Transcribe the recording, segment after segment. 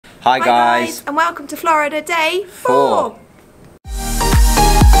Hi guys, and welcome to Florida day 4.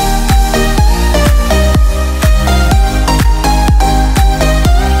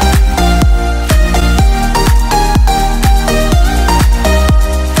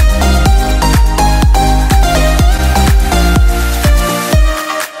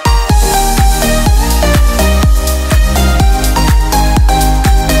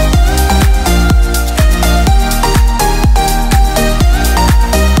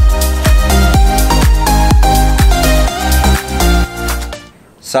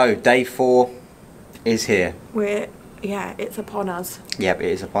 So day 4 is here. It's upon us. Yep,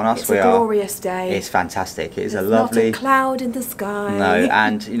 it is upon us. It's a glorious day. It's fantastic. It is a Not lovely. a cloud in the sky. No,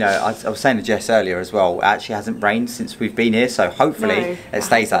 and you know, I was saying to Jess earlier as well. It actually hasn't rained since we've been here, so hopefully it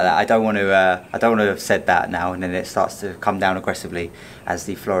stays like that. I don't want to have said that now, and then it starts to come down aggressively, as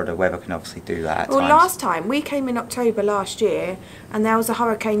the Florida weather can obviously do that. Well, last time we came in October last year, and there was a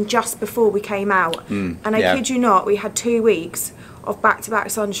hurricane just before we came out, and I kid you not, we had 2 weeks of back-to-back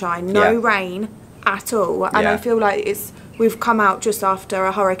sunshine, no rain at all, and I feel like we've come out just after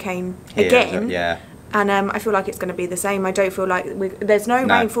a hurricane again. And I feel like it's going to be the same. I don't feel like there's no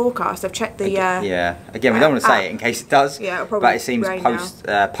rain forecast. I've checked the again, we don't want to say it in case it does. Yeah, it'll probably but it seems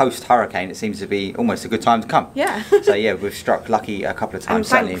post hurricane, it seems to be almost a good time to come. Yeah. So yeah, we've struck lucky a couple of times.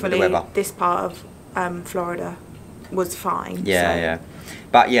 Certainly with the weather. This part of Florida was fine. Yeah.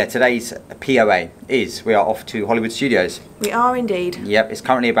 But yeah, today's POA is we are off to Hollywood Studios. We are indeed. Yep, it's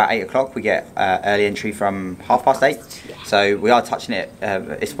currently about 8 o'clock. We get early entry from 8:30. Yeah. So we are touching it.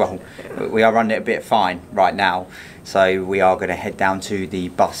 We are running it a bit fine right now. So we are going to head down to the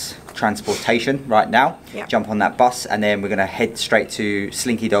bus transportation right now. Yep. Jump on that bus, and then we're going to head straight to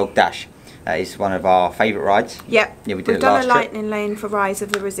Slinky Dog Dash. That is one of our favourite rides. Yep. Yeah, we did We've it done last a trip. lightning lane for Rise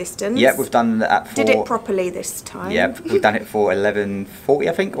of the Resistance. Yep, we've done that for... Did it properly this time. Yep, we've done it for 11:40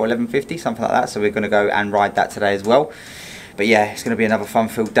 I think, or 11:50, something like that. So we're going to go and ride that today as well. But yeah, it's going to be another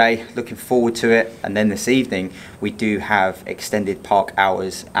fun-filled day. Looking forward to it. And then this evening, we do have extended park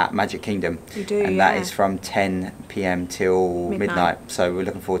hours at Magic Kingdom. We do, and that is from 10 PM till midnight. So we're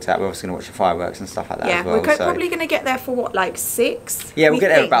looking forward to that. We're also going to watch the fireworks and stuff like that as well. We're probably going to get there for what, like 6? Yeah, we'll get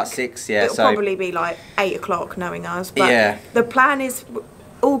there about 6, yeah. It'll probably be like 8 o'clock knowing us. But yeah. The plan is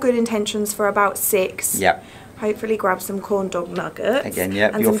all good intentions for about 6. Yep. Hopefully grab some corn dog nuggets. Again,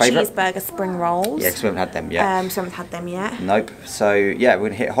 yeah, and your some favourite? cheeseburger spring rolls. Yeah, because we haven't had them yet. So haven't had them yet. Nope. So yeah, we're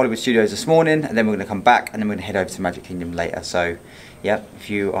going to hit Hollywood Studios this morning, and then we're going to come back, and then we're going to head over to Magic Kingdom later. So yeah,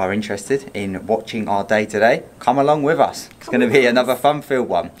 if you are interested in watching our day today, come along with us. It's going to be another fun-filled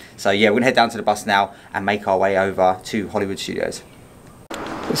one. So yeah, we're going to head down to the bus now and make our way over to Hollywood Studios.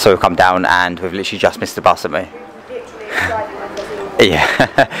 So we've come down and we've literally just missed the bus, haven't we? Yeah,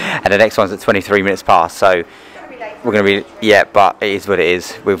 and the next one's at 23 minutes past, so we're going to be, but it is what it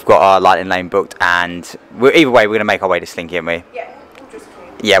is. We've got our lightning lane booked, and either way, we're going to make our way to Slinky, aren't we? Yeah, we'll just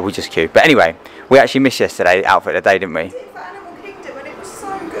queue. Yeah, we'll just queue. But anyway, we actually missed yesterday, outfit of the day, didn't we? We did for Animal Kingdom, and it was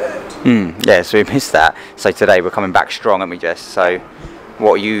so good. Yeah, so we missed that. So today we're coming back strong, aren't we, Jess? So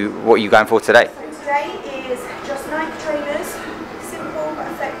what are you going for today? So today is just Nike trainers, simple but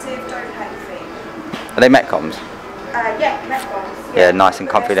effective, don't hang feet. Are they Metcoms? Yeah, Metcoms. Yeah, nice and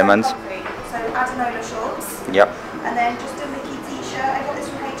comfy, them ones. So Adenola shorts. Yep. And then just a Mickey t-shirt. I got this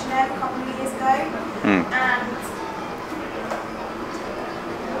from H&M a couple of years ago. And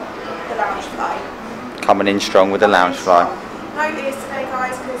the lounge fly. Coming in strong with the lounge fly. No ears today,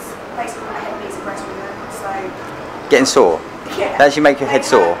 guys, because basically my head needs a rest with them. So Getting sore? yeah. That actually make your head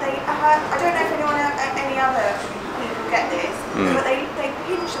sore? I don't know if any other people get this, but they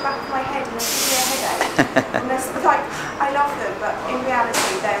pinch the back of my head and they give me a headache. And like, I love them, but in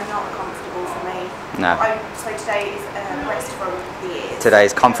reality they're not comfortable for me. No. So today is rest from the ears. Today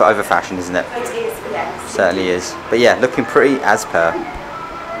is comfort over fashion, isn't it? It is, yes. Certainly is. But yeah, looking pretty as per.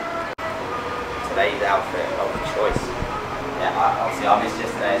 Today's outfit of choice. Yeah, obviously I missed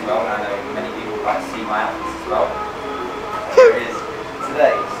yesterday as well, and I know many people would like to see my outfits as well. Here it is.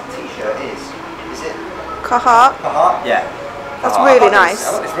 Today's t-shirt is it? Carhartt. Carhartt? Yeah. That's really nice.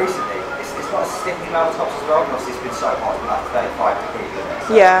 I got this recently. It's got a stiffy metal tops as well, and obviously it's been so hot, it's like 35 degrees, isn't it?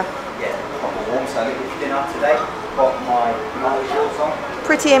 So, yeah. Yeah, proper warm. So I look at dinner today. Got my night shorts on.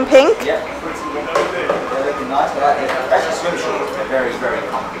 Pretty in pink. Yeah, pretty in pink. They're looking nice. But actually swim shorts, they're very, very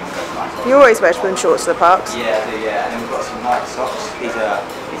comfy. That's nice. You always wear swim shorts to the parks. Yeah, I do, yeah. And then we've got some nice socks. These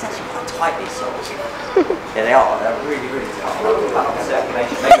actually quite tight, these socks. Yeah, they are. They're really, really tight.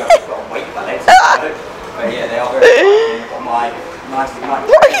 Circulation. Maybe I've just got to weight my legs. But yeah, they are very tight. I've got my nice.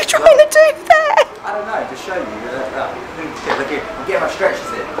 What are you trying to do there? I don't know, just show you. I'm getting my stretches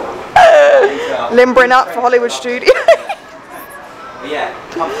in. Limbering up for Hollywood Studios. Yeah,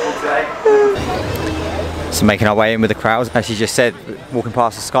 comfortable today. So making our way in with the crowds. As she just said, walking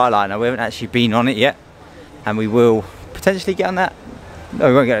past the Skyliner, we haven't actually been on it yet. And we will potentially get on that. No,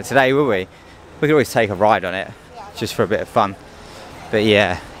 we won't get it today, will we? We could always take a ride on it, just for a bit of fun. But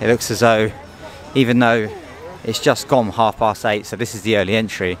yeah, it looks as though, even though it's just gone 8:30, so this is the early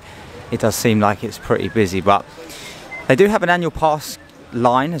entry, it does seem like it's pretty busy. But they do have an annual pass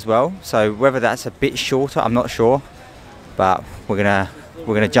line as well, so whether that's a bit shorter, I'm not sure. But we're gonna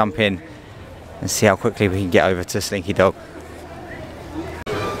jump in and see how quickly we can get over to Slinky Dog.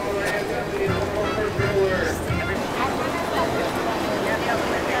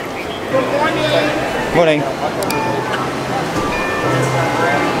 Morning.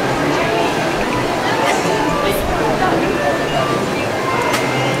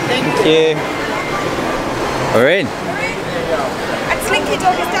 Thank you. We're in. And Slinky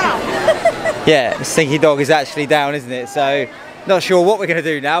Dog is down. Yeah, Slinky Dog is actually down, isn't it? So, not sure what we're going to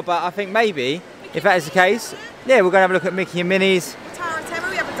do now, but I think maybe, if that is the case, yeah, we're going to have a look at Mickey and Minnie's. Tower of Terror,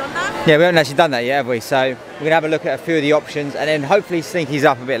 we haven't done that. Yeah, we haven't actually done that yet, have we? So, we're going to have a look at a few of the options, and then hopefully Slinky's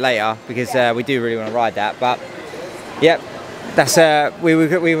up a bit later, because we do really want to ride that. But, yep, that's we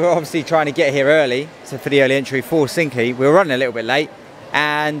were obviously trying to get here early, so for the early entry for Slinky. We were running a little bit late,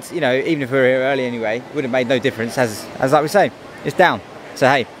 and, you know, even if we were here early anyway, it would have made no difference, as like we say, it's down. So,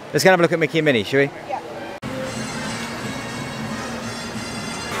 hey, let's go and have a look at Mickey and Minnie, shall we? Yeah.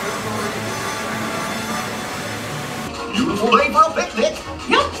 You ready for a picnic?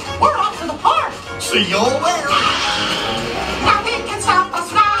 Yep, we're off to the park. See you all there. Nothing can stop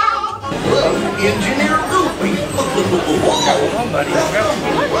us now. Engineer Goofy.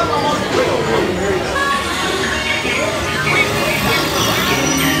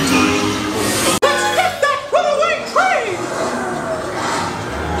 Let's get that runaway train.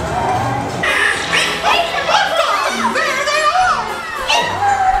 There they are.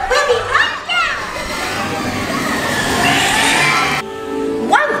 Ready up now.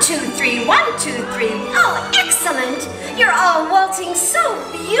 1, 2, 3, 1, 2, 3. Oh, excellent! You're all waltzing so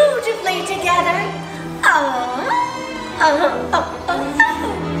beautifully together.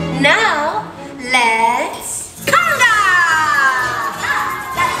 Now, let's conga!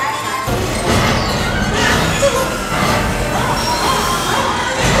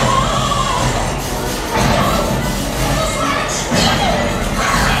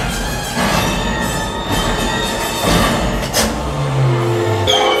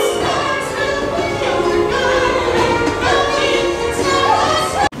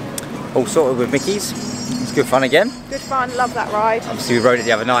 All sorted with Mickey's. It's good fun again. Good fun, love that ride. Obviously we rode it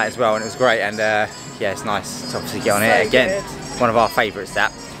the other night as well and it was great, and yeah, it's nice to obviously get on it again. Good. One of our favourites,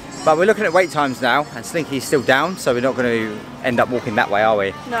 that. But we're looking at wait times now, and Slinky's still down, so we're not going to end up walking that way, are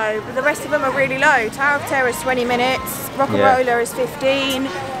we? No, but the rest of them are really low. Tower of Terror is 20 minutes, Rock-a-Roller is 15,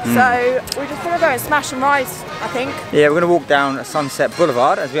 so we're just going to go and smash and ride, I think. Yeah, we're going to walk down Sunset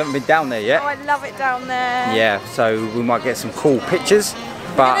Boulevard, as we haven't been down there yet. Oh, I love it down there. Yeah, so we might get some cool pictures.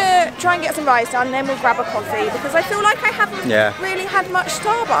 But I'm going to try and get some rides done, and then we'll grab a coffee, because I feel like I haven't really had much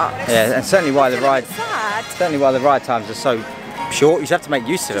Starbucks. Yeah, and certainly why the ride times are so short, you just have to make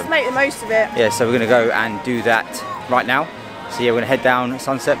use of them. Just make the most of it. Yeah, so we're going to go and do that right now. So yeah, we're going to head down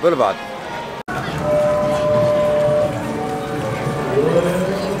Sunset Boulevard.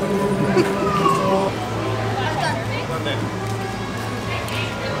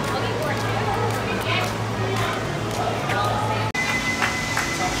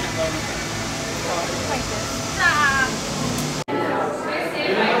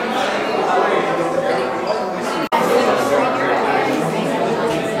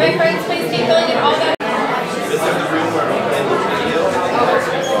 My friends, please keep filling in all that.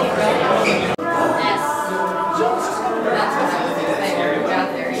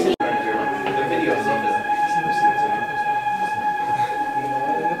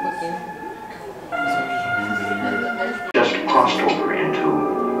 Just crossed over into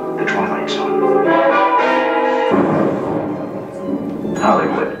the Twilight Zone.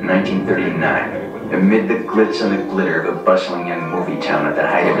 Hollywood, 1939. Amid the glitz and the glitter of a bustling young movie town at the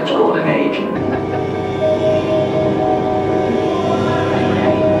height of its golden age.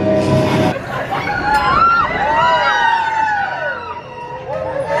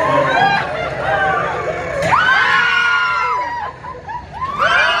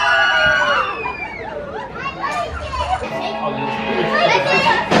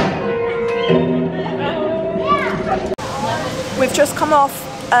 We've just come off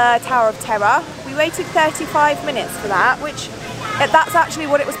Tower of Terror. We waited 35 minutes for that, which that's actually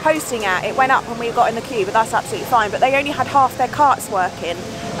what it was posting at. It went up when we got in the queue, but that's absolutely fine. But they only had half their carts working,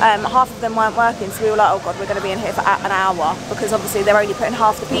 half of them weren't working, so we were like, oh god, we're going to be in here for an hour, because obviously they're only putting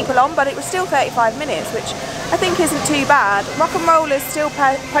half the people on, but it was still 35 minutes, which I think isn't too bad. Rock and Roll is still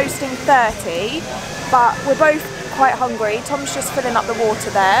posting 30, but we're both quite hungry. Tom's just filling up the water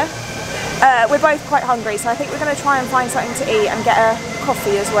there. We're both quite hungry, so I think we're going to try and find something to eat and get a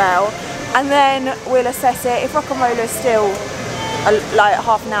coffee as well, and then we'll assess it. If Rock and Roll is still like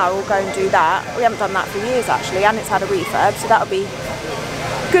half an hour, we'll go and do that. We haven't done that for years actually, and it's had a refurb, so that'll be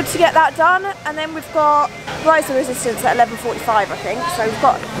good to get that done. And then we've got Rise of Resistance at 11:45 I think, so we've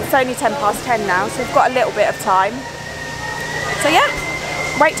got, it's only 10 past 10 now, so we've got a little bit of time. So yeah,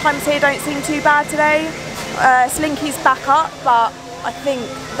 wait times here don't seem too bad today. Slinky's back up, but I think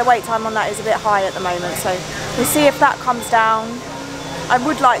the wait time on that is a bit high at the moment, so we'll see if that comes down. I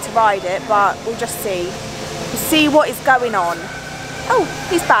would like to ride it, but we'll just see. We'll see what is going on. Oh,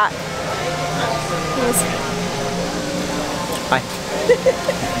 he's back. Hi.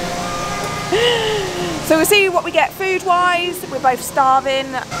 So we'll see what we get food-wise. We're both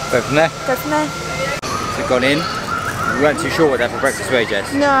starving. Go from there. Go from there. So we've gone in. We weren't too sure what they had for breakfast, were you,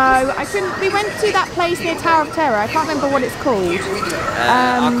 Jess? No, I couldn't. We went to that place near Tower of Terror. I can't remember what it's called.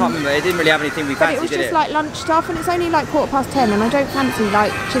 I can't remember. It didn't really have anything we fancied, but it was did just like lunch stuff, and it's only like 10:15, and I don't fancy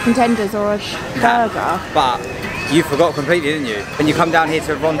like chicken tenders or a burger. But you forgot completely, didn't you? When you come down here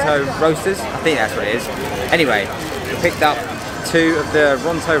to Ronto Roasters, I think that's what it is. Anyway, we picked up 2 of the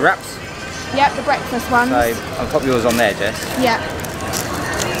Ronto wraps. Yep, the breakfast ones. So I'll pop yours on there, Jess. Yep.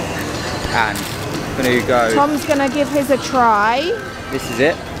 And I'm going to go... Tom's going to give his a try. This is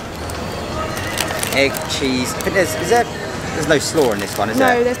it. Egg, cheese. I think there's no slaw in this one, is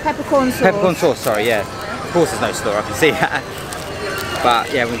there? No, there's peppercorn sauce. Peppercorn sauce, sorry, yeah. Of course there's no slaw, I can see that.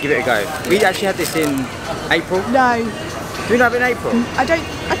 But yeah, we'll give it a go. We actually had this in April. No. Did we not have it in April? I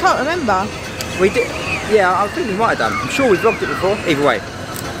can't remember. We did. Yeah, I think we might have done. I'm sure we vlogged it before. Either way,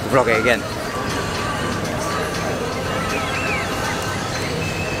 we'll vlog it again.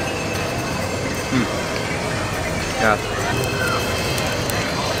 Yeah.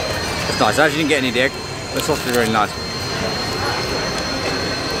 It's nice. I actually didn't get any of the egg. The sauce is really nice.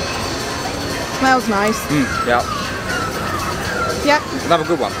 Smells nice. Yeah. Yep. Another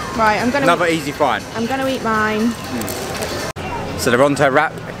good one. Right, I'm gonna. Another easy find. I'm gonna eat mine. So the Ronto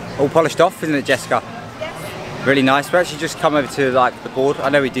wrap, all polished off, isn't it, Jessica? Yes. Really nice. We actually just come over to like the board. I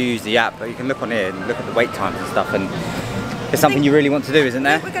know we do use the app, but you can look on here and look at the wait times and stuff. And there's something you really want to do, isn't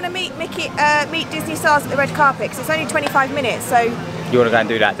there? We're gonna meet Disney stars at the red carpet because it's only 25 minutes. So. You want to go and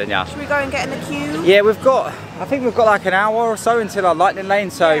do that, then, yeah? Should we go and get in the queue? Yeah, I think we've got like an hour or so until our lightning lane.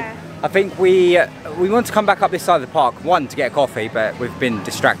 So. Yeah. I think we want to come back up this side of the park, one, to get a coffee, but we've been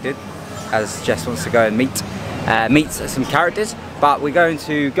distracted as Jess wants to go and meet some characters. But we're going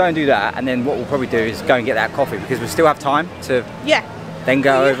to go and do that, and then what we'll probably do is go and get that coffee because we still have time to then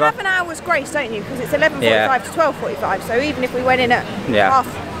go over. You have an hour's grace, don't you? Because it's 11:45 to 12:45, so even if we went in at half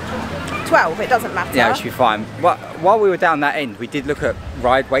 12, it doesn't matter. Yeah, it should be fine. While we were down that end, we did look at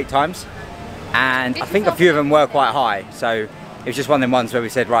ride wait times, and I think a few of them were quite high. So it was just one of them ones where we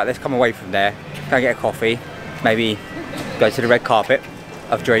said, right, let's come away from there, go get a coffee, maybe go to the red carpet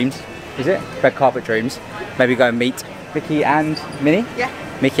of dreams. Is it? Red carpet dreams. Maybe go and meet Mickey and Minnie. Yeah.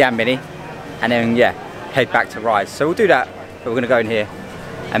 Mickey and Minnie. And then, yeah, head back to Rise. So we'll do that, but we're going to go in here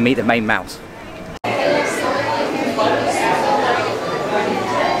and meet the main mouse.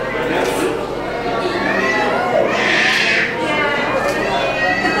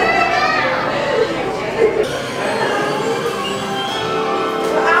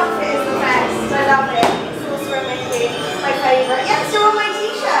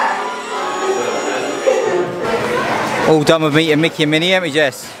 All done with meeting Mickey and Minnie, haven't we,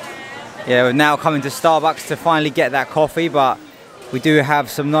 Jess? Yeah, we're now coming to Starbucks to finally get that coffee, but we do have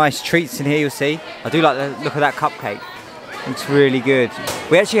some nice treats in here, you'll see. I do like the look of that cupcake. Looks really good.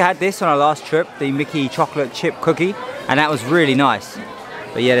 We actually had this on our last trip, the Mickey chocolate chip cookie, and that was really nice.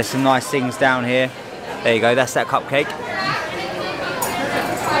 But yeah, there's some nice things down here. There you go, that's that cupcake.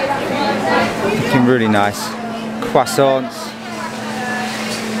 Looking really nice. Croissants.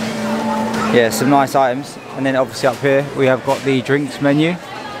 Yeah, some nice items. And then obviously up here we have got the drinks menu. I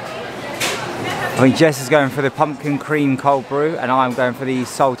think Jess is going for the pumpkin cream cold brew and I'm going for the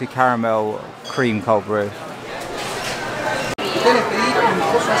salted caramel cream cold brew.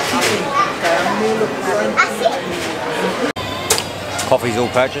 Coffee's all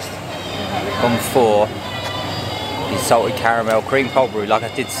purchased. Gone for the salted caramel cream cold brew, like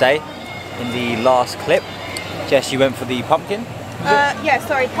I did say in the last clip. Jess, you went for the pumpkin? Yeah,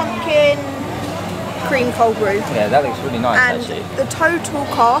 sorry, pumpkin cream cold brew. Yeah, that looks really nice and actually. The total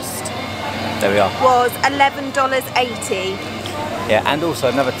cost there we are. Was $11.80. Yeah, and also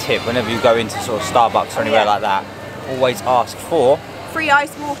another tip, whenever you go into sort of Starbucks or anywhere like that, always ask for free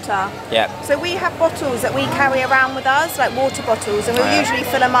ice water. Yeah. So we have bottles that we carry around with us, like water bottles, and we'll usually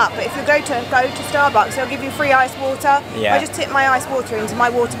fill them up. But if you go to Starbucks, they'll give you free ice water. Yeah. I just tip my ice water into my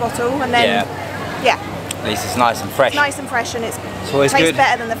water bottle, and then at least it's nice and fresh. It's nice and fresh, and it always tastes good.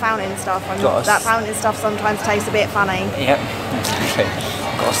 better than the fountain stuff. That fountain stuff sometimes tastes a bit funny. Yep, exactly.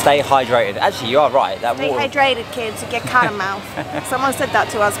 Got to stay hydrated. Actually, you are right. That stay water... hydrated, kids. You get cat and mouth. Someone said that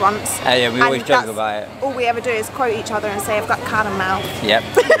to us once. Yeah, we always joke about it. All we ever do is quote each other and say, "I've got cat and mouth." Yep.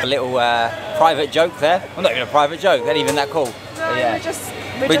 A little private joke there. Well, not even a private joke. They're not even that cool. No, yeah.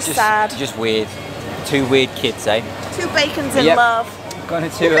 we're just sad. Just weird. Two weird kids, eh? Two bacons in love. Gone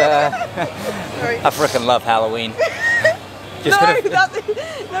into I frickin' love Halloween. No,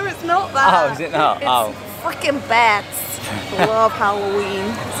 it's not that. Oh, is it not? It's frickin' bats. Love Halloween.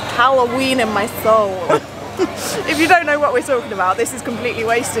 It's Halloween in my soul. If you don't know what we're talking about, this is completely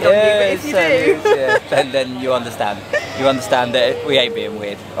wasted on you. But if you do, then you understand. You understand that we ain't being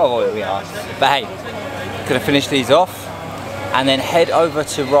weird. Oh, well, we are. But hey, gonna finish these off and then head over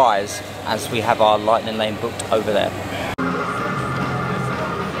to Rise as we have our Lightning Lane booked over there.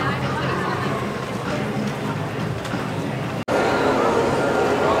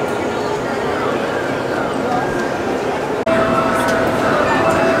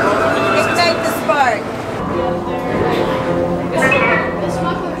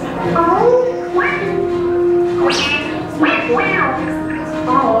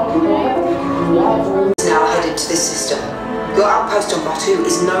 Now headed to this system. Your outpost on Batu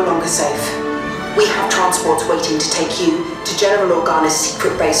is no longer safe. We have transports waiting to take you to General Organa's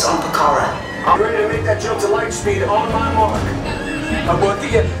secret base on Pokhara. I'm ready to make that jump to light speed on my mark.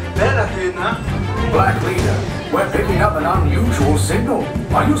 Black Leader, we're picking up an unusual signal.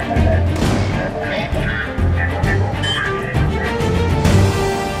 Are you...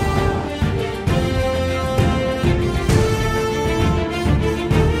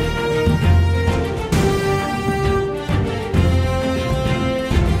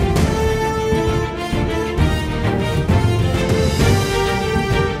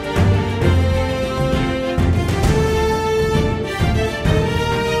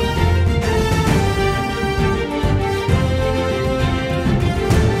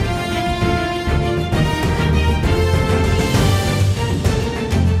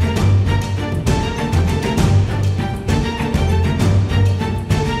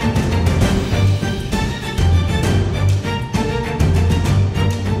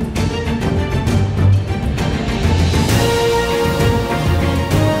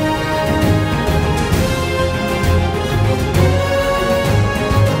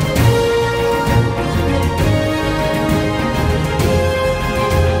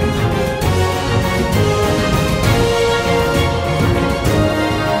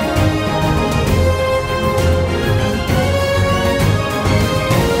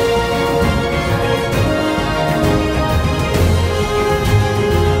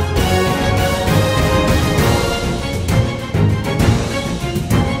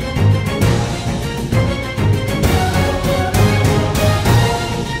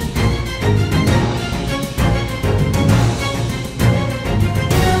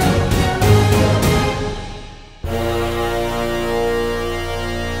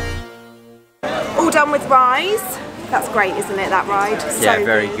 done with Rise. That's great, isn't it, that ride? Yeah, so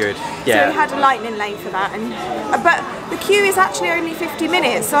very good. Yeah. So we had a lightning lane for that, and but the queue is actually only 50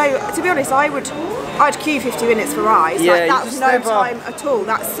 minutes. So to be honest, I'd queue 50 minutes for Rise. Yeah, like, that's no time at all.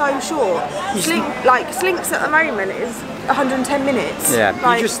 That's so short. Slinks at the moment is 110 minutes. Yeah,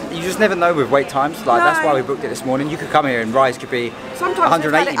 like, you just never know with wait times. Like that's why we booked it this morning. You could come here and Rise could be sometimes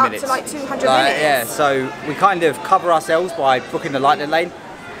 180 minutes. Up to like 200 minutes. Yeah, so we kind of cover ourselves by booking the lightning lane,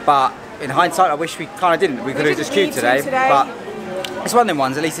 but in hindsight, I wish we kind of didn't. We could have just queued today, but it's one of them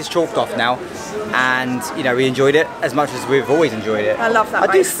ones. At least it's chalked off now, and you know we enjoyed it as much as we've always enjoyed it. I love that.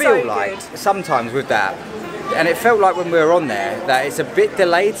 I do feel like sometimes with that, and it felt like when we were on there that it's a bit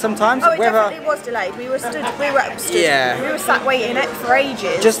delayed sometimes. Oh, it definitely was delayed. We were sat waiting it for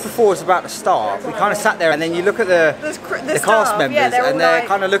ages. Just before it's about to start, we kind of sat there, and then you look at the cast members, and they like,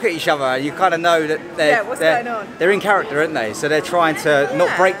 kind of look at each other. And you kind of know that they're in character, aren't they? So they're trying to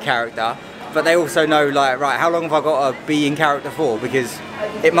not break character, but they also know like, right, how long have I got to be in character for? Because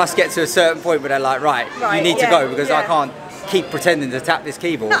it must get to a certain point where they're like, right you need to go because I can't keep pretending to tap this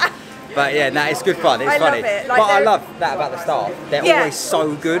keyboard. But yeah, no, it's good fun. It's funny. Love it. But I love that about the staff. They're always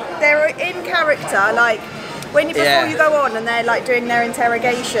so good. They're in character. Like When you before you go on and they're like doing their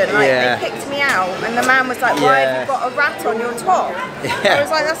interrogation, like they picked me out, and the man was like, "Why have you got a rat on your top?" I was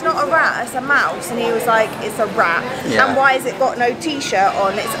like, "That's not a rat, it's a mouse," and he was like, "It's a rat." And why has it got no t-shirt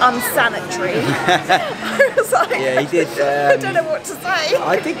on? It's unsanitary. I was like, he did. I don't know what to say.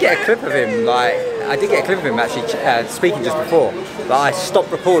 I did get a clip of him. Actually speaking just before, but I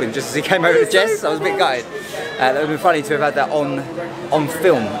stopped recording just as he came over to Jess. I was a bit gutted. That would have been funny to have had that on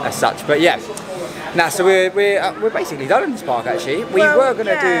film as such. But yeah. Now, so we're basically done in this park actually. We were going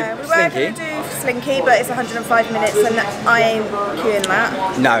to do Slinky, but it's 105 minutes and I ain't queuing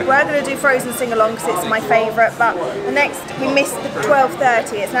that. No. We're going to do Frozen Sing Along because it's my favourite, but the next, we missed the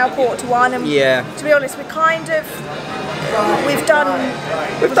 12:30, it's now 1:45 and to be honest, we've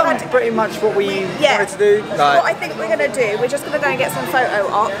done pretty much what we wanted to do. What I think we're going to do, we're just going to go and get some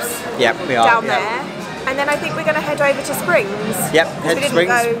photo ops we are, down there, and then I think we're going to head over to Springs. Head to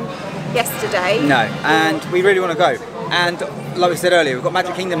Springs. Yesterday. No, and we really want to go. And like we said earlier, we've got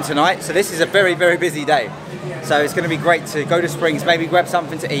Magic Kingdom tonight, so this is a very, very busy day. So it's going to be great to go to Springs, maybe grab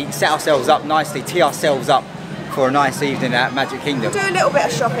something to eat, set ourselves up nicely, tee ourselves up for a nice evening at Magic Kingdom. We'll do a little bit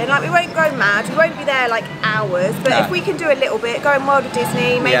of shopping, like we won't go mad, we won't be there like hours, but if we can do a little bit, go in World of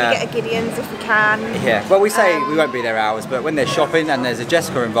Disney, maybe get a Gideon's if we can. Yeah, well we say we won't be there hours, but when there's shopping and there's a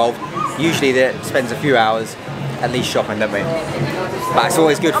Jessica involved, usually that spends a few hours at least shopping, don't we? But it's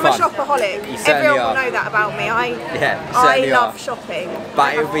always good fun. I'm a shopaholic. Everyone will know that about me. I love shopping.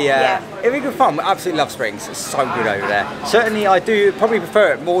 But it'll be good fun. We absolutely love Springs. It's so good over there. Certainly, I do probably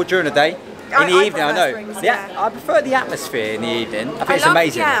prefer it more during the day. In the evening, I know. Springs, I prefer the atmosphere in the evening. I think it's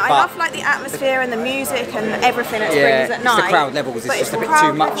amazing. Yeah, I love like the atmosphere and the music and everything at Springs at night. The crowd levels is just a bit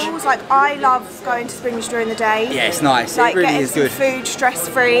too much. Like I love going to Springs during the day. Yeah, it's nice. Like it really getting is good. Some food stress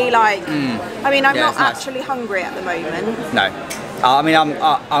free. Like, I mean, I'm not actually hungry at the moment. No. I mean,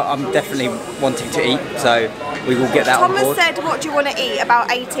 I'm definitely wanting to eat, so we will get that on board. Thomas said, "What do you want to eat?" about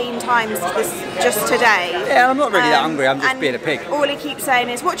 18 times just today. Yeah, I'm not really that hungry. I'm just being a pig. All he keeps saying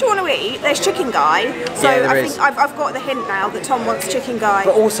is, "What do you want to eat?" There's Chicken Guy. So I think I've got the hint now that Tom wants Chicken Guy.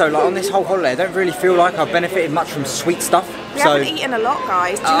 But also, like on this whole holiday, I don't really feel like I've benefited much from sweet stuff. We haven't eaten a lot,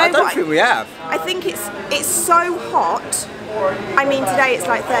 guys. Do you know I don't think we have. I think it's so hot. I mean, today it's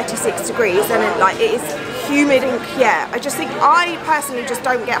like 36 degrees and it is humid and I just think I personally just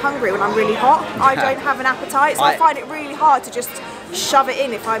don't get hungry when I'm really hot. I don't have an appetite, so I find it really hard to just shove it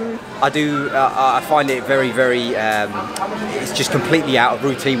in if I'm... I find it very, very, it's just completely out of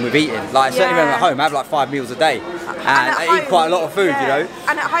routine with eating. Like, certainly when I'm at home, I have like 5 meals a day. And I eat quite a lot of food, you know.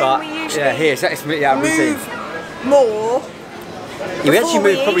 And at home we usually here it's completely out of routine. More. We actually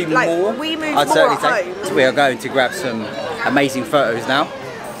move probably more. We move I'd more certainly at home. So we are going to grab some amazing photos now,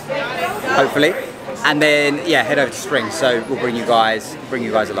 hopefully, and then head over to Springs. So we'll bring you guys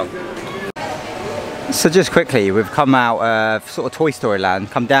along. So just quickly, we've come out sort of Toy Story Land,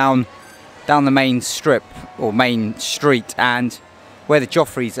 come down the main strip or main street, and where the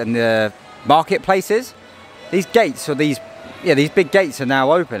Joffreys and the marketplace is. These gates or these big gates are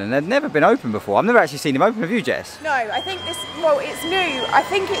now open, and they've never been open before. I've never actually seen them open. Have you, Jess? No, I think it's new. I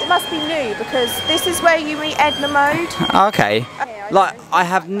think it must be new because this is where you meet Edna Mode. Okay. I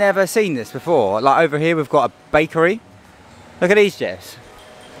have never seen this before. Like over here we've got a bakery. Look at these, Jess.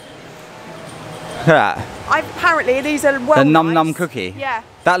 Look at that. Apparently these are the Num Num cookie. Yeah.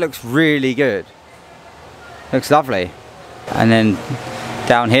 That looks really good. Looks lovely. And then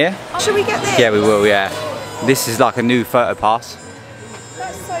down here. Should we get this? Yeah, we will, This is like a new photo pass.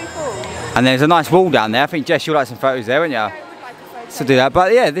 That's so cool. And there's a nice wall down there. I think, Jess, you'll like some photos there, wouldn't you? Yeah, I would like a photo. To do that.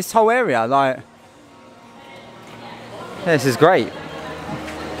 But yeah, this whole area, like, this is great.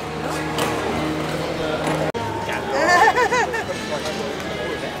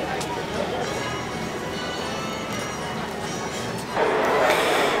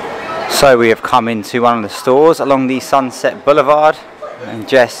 So we have come into one of the stores along the Sunset Boulevard, and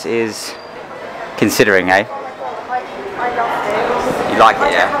Jess is considering, I love this. You like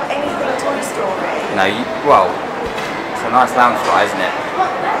it, yeah? I don't have anything Toy Story. No, it's a nice lounge fly, isn't it?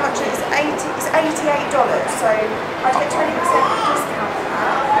 How much is it? It's $88, so I get 20% discount on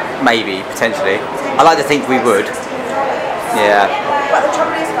that. Maybe, potentially. I like to think we would. $16. Yeah. But the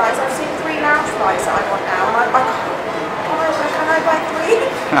trouble is, guys, I've seen 3 lounge flies that I want now, and can I buy 3?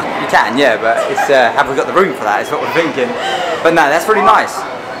 You can, yeah, but it's have we got the room for that? Is what we're thinking. But no, that's really nice.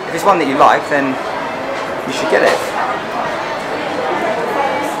 If it's one that you like, then you should get it.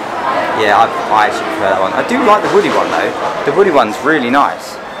 Yeah, I actually prefer that one. I do like the Woody one though. The Woody one's really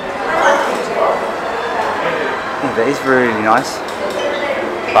nice. Yeah, that is really nice.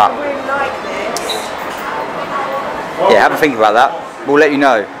 But I really like this. yeah, have a think about that. we'll let you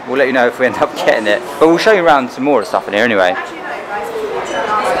know. We'll let you know if we end up getting it. But we'll show you around some more stuff in here anyway.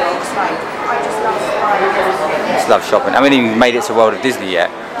 Just love shopping. I mean, even made it to World of Disney yet.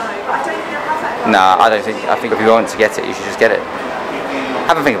 Nah, I don't think. I think if you want to get it, you should just get it.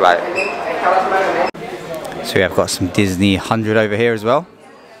 Have a think about it. So we have got some Disney 100 over here as well.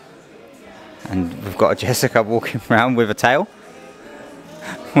 And we've got a Jessica walking around with a tail.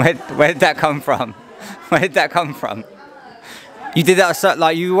 Where did that come from? Where did that come from? You did that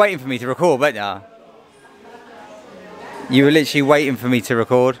like you were waiting for me to record, weren't you? You were literally waiting for me to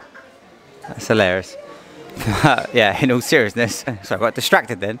record. That's hilarious. Yeah, in all seriousness. So I got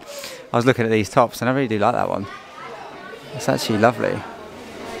distracted then. I was looking at these tops and I really do like that one. It's actually lovely.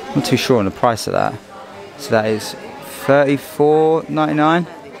 I'm not too sure on the price of that. So that is $34.99.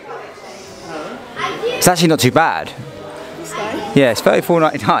 It's actually not too bad. Yeah, it's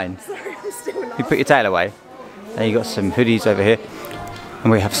 $34.99. You put your tail away. And you got some hoodies over here.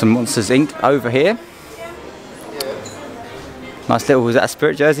 And we have some Monsters Inc. over here. Nice little, was that a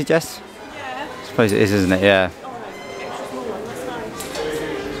Spirit jersey, Jess? Yeah. I suppose it is, isn't it? Yeah.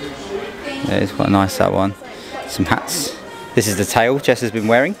 Yeah, it's quite nice, that one. Some hats. This is the tail Jess has been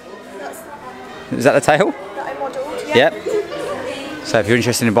wearing. Is that the tail? That I modelled, yeah. Yep. So if you're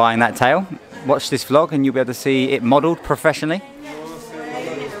interested in buying that tail, watch this vlog and you'll be able to see it modelled professionally.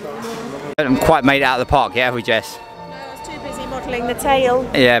 We haven't quite made it out of the park yet, have we, Jess? No, I was too busy modelling the tail.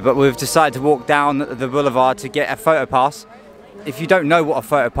 Yeah, but we've decided to walk down the boulevard to get a photo pass. If you don't know what a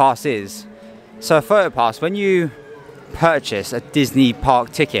photo pass is, so a photo pass, when you purchase a Disney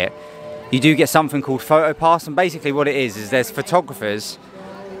park ticket, you do get something called photo pass, and basically what it is there's photographers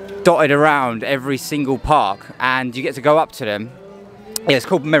dotted around every single park, and you get to go up to them. Yeah, it's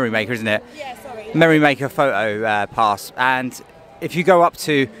called Memory Maker, isn't it? Yeah, sorry. Memory Maker photo pass, and if you go up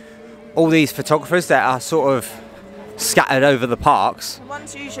to all these photographers that are sort of scattered over the parks. The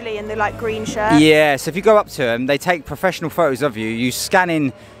one's usually in the like green shirt. Yeah, so if you go up to them, they take professional photos of you. You scan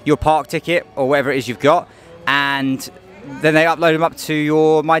in your park ticket or whatever it is you've got, and then they upload them up to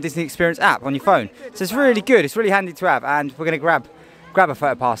your My Disney Experience app on your phone. So it's really good. It's really handy to have, and we're going to grab a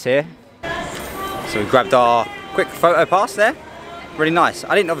photo pass here. So we grabbed our quick photo pass there. Really nice.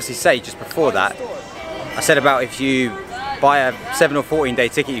 I didn't obviously say just before that. I said about if you buy a 7 or 14 day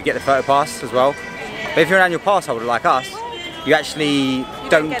ticket, you get the photo pass as well. But if you're an annual pass holder like us, you actually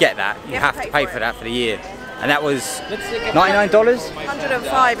don't get that. You have to pay for that for the year. And that was $99?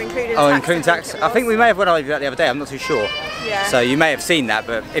 $105 including tax. Oh, including tax. I think we may have went over that the other day, I'm not too sure. Yeah. So you may have seen that,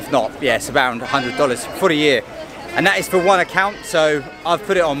 but if not, yeah, it's around $100 for the year. And that is for one account, so I've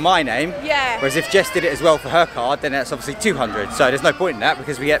put it on my name. Yeah. Whereas if Jess did it as well for her card, then that's obviously $200. So there's no point in that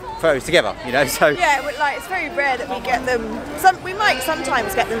because we get photos together, you know. So yeah, but like it's very rare that we get them. We might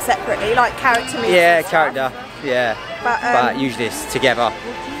sometimes get them separately, like character meetings. Yeah, character. Yeah. But usually it's together.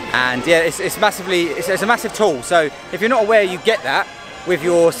 And yeah, it's a massive tool. So if you're not aware you get that with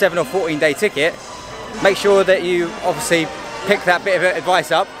your 7 or 14 day ticket, make sure that you obviously pick that bit of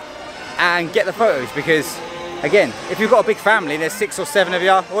advice up and get the photos, because again, if you've got a big family, there's 6 or 7 of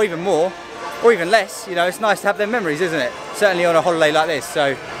you, or even more, or even less, you know, it's nice to have their memories, isn't it? Certainly on a holiday like this.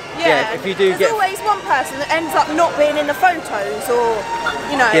 So yeah, if you do there's always one person that ends up not being in the photos, or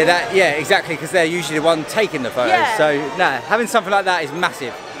you know. Yeah, exactly, because they're usually the one taking the photos. Yeah. So having something like that is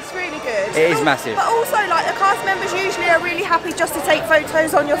massive. It's really good. It is massive. But also, like the cast members usually are really happy just to take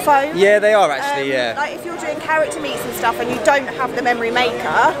photos on your phone. Yeah, they are actually. Yeah. Like if you're doing character meets and stuff, and you don't have the Memory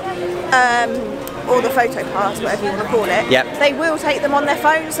Maker. Or the photo pass, whatever you want to call it. Yep. They will take them on their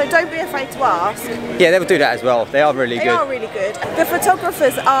phone, so don't be afraid to ask. Yeah, they will do that as well. They are really good. They are really good. The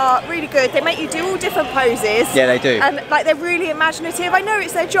photographers are really good. They make you do all different poses. Yeah, they do. And like they're really imaginative. I know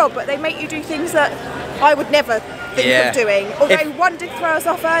it's their job, but they make you do things that I would never think of doing. Although one did throw us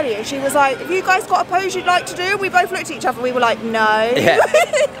off earlier. She was like, "Have you guys got a pose you'd like to do?" We both looked at each other. We were like, "No." Yeah.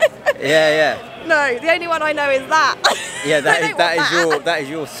 Yeah. No, the only one I know is that. Yeah, that is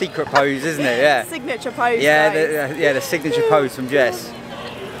your secret pose, isn't it? Yeah. Signature pose. Yeah, the signature pose from Jess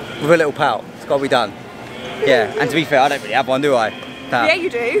with a little pout. It's got to be done. Yeah, and to be fair, I don't really have one, do I? No. Yeah,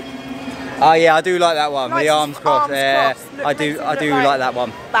 you do. Oh yeah, I do like that one. Nice the arms crossed. Yeah, I do like that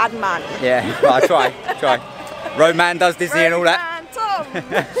one. Bad man. Yeah, well, I try. Roadman does Disney and all that. Tom.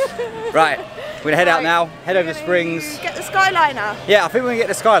 Right, we're gonna head out now. Head over to Springs. Get the Skyliner. Yeah, I think we're gonna get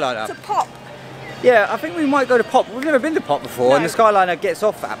the Skyliner. To Pop. Yeah, I think we might go to Pop. We've never been to Pop before, and the Skyliner gets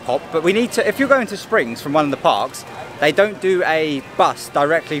off at Pop, but we need to, if you're going to Springs from one of the parks, they don't do a bus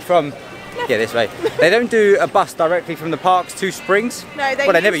directly from, this way. They don't do a bus directly from the parks to Springs. No, they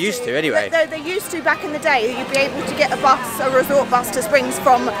never used to anyway. They used to back in the day. You'd be able to get a resort bus to Springs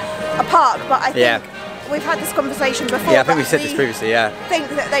from a park, but I think we've had this conversation before. Yeah, I think we said this previously, yeah. I think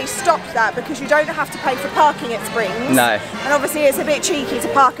that they stopped that because you don't have to pay for parking at Springs. No. And obviously it's a bit cheeky to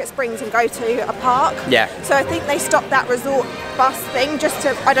park at Springs and go to a park. Yeah. So I think they stopped that resort bus thing just to,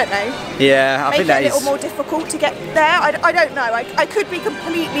 I don't know. Yeah, I think that make it is... a little more difficult to get there. I don't know. I could be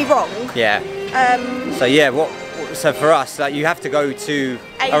completely wrong. Yeah. So yeah, so for us, like, you have to go to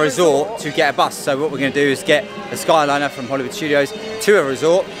a resort to get a bus. So what we're going to do is get a Skyliner from Hollywood Studios to a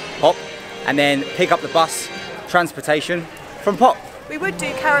resort, Pop, and then pick up the bus transportation from Pop. We would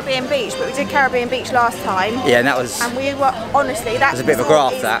do Caribbean Beach, but we did Caribbean Beach last time. Yeah, and that was... And we were, honestly, that was a bit of a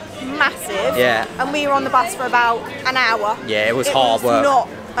graft, that. Massive. Yeah. And we were on the bus for about an hour. Yeah, it was hard work. Not,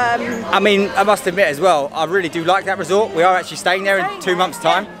 I mean, I must admit as well, I really do like that resort. We are actually staying there in 2 months'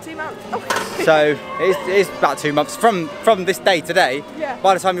 time. Yeah, 2 months. Oh. So it's about 2 months from this day today. Yeah.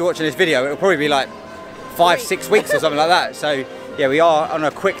 By the time you're watching this video, it'll probably be like 5-6 weeks or something like that. So yeah, we are on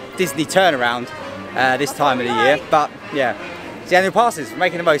a quick Disney turnaround this time of the year. But yeah, it's the annual passes, we're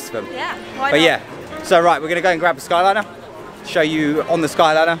making the most of them. Yeah. Why but not? yeah, so right, we're gonna go and grab a Skyliner, show you on the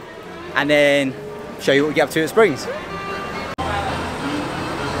Skyliner, and then show you what we get up to at Springs.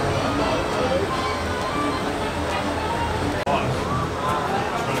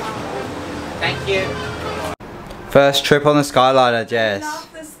 Thank you. First trip on the Skyliner, Jess. I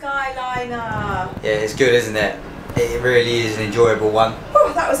love the Skyliner. Yeah, it's good, isn't it? It really is an enjoyable one.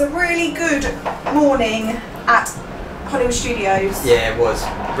 Oh, that was a really good morning at Hollywood Studios. Yeah, it was.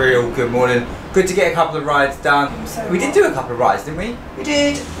 Real good morning. Good to get a couple of rides done. So we did do a couple of rides, didn't we? We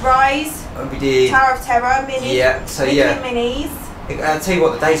did Rise, We did. Tower of Terror, Mini. Yeah, so Mickey yeah. Minis. I'll tell you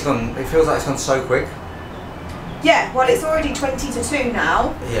what, the day's gone, it feels like it's gone so quick. Yeah, well it's already 20 to 2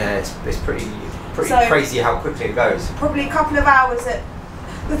 now. Yeah, it's pretty So- crazy how quickly it goes. Probably a couple of hours at...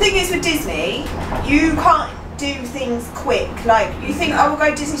 The thing is with Disney, you can't do things quick. Like, you think, oh, we'll go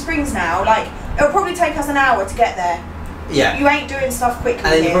to Disney Springs now. Like, it'll probably take us an hour to get there. Yeah. You ain't doing stuff quickly.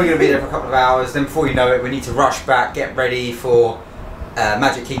 And then you're probably going to be there for a couple of hours, then before you know it, we need to rush back, get ready for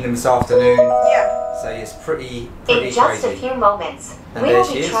Magic Kingdom this afternoon. Yeah. So it's pretty In just crazy. a few moments, And we there will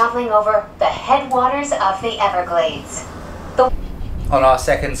she be is. traveling over the headwaters of the Everglades. On our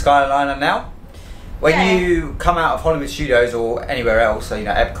second Skyliner now. When Yeah. you come out of Hollywood Studios or anywhere else, so you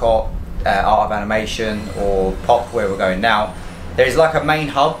know Epcot, Art of Animation or Pop, where we're going now, there is like a main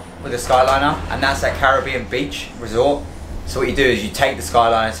hub with a Skyliner, and that's at Caribbean Beach Resort. So what you do is you take the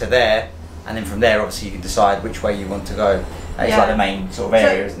Skyliner to there, and then from there obviously you can decide which way you want to go. It's Yeah. like the main sort of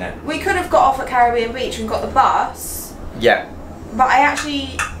area, isn't it? We could have got off at Caribbean Beach and got the bus, Yeah. but I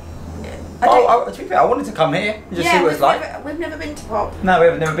actually... To be fair, I wanted to come here and just see what it's like. We've never been to Pop. No,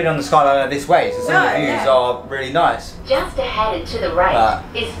 we've never been on the Skyliner this way, so some of the No, views yeah. are really nice. Just ahead and to the right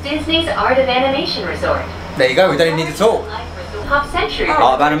is Disney's Art of Animation Resort. There you go, we don't even need to talk. Pop Century.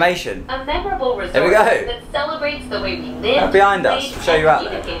 Art of Animation. A memorable resort There we go. that celebrates the way we lived, Behind us. played, Show you and out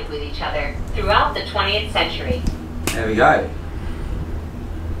there. communicated with each other throughout the 20th century. There we go.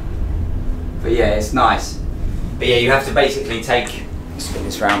 But yeah, it's nice. But yeah, you have to basically take, spin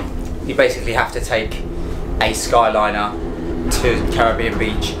this round, you basically have to take a Skyliner to Caribbean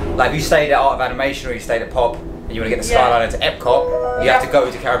Beach. Like if you stayed at Art of Animation or you stayed at Pop and you want to get the Skyliner to Epcot, you have to go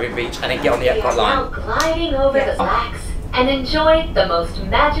to Caribbean Beach and then get on the We are Epcot now line. gliding over the blacks and enjoy the most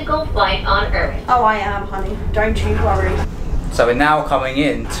magical flight on Earth. Oh, I am, honey. Don't you worry. So we're now coming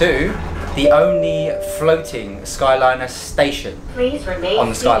in to the only floating Skyliner station. Please remain On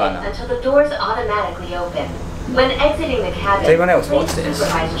the seated Skyliner. until the doors automatically open. When exiting the cabin, Does anyone else please watch this?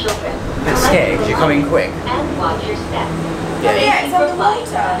 supervise children. A bit scared because you're coming quick. And watch your steps. Yeah, it's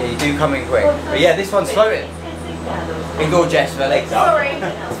underwater. Yeah, you do come in quick. But yeah, this one's floating. Ignore Jess with her legs up. Sorry,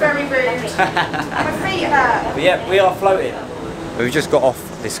 it's very rude. My feet hurt. But yeah, we are floating. We've just got off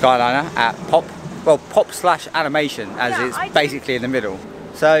the Skyliner at Pop. Well, Pop/Animation, as Yeah, it's basically in the middle.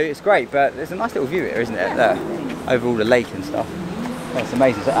 So it's great, but there's a nice little view here, isn't it? There, over all the lake and stuff. That's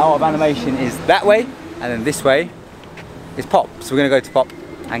amazing. So Art of Animation is that way, and then this way is Pop. So we're going to go to Pop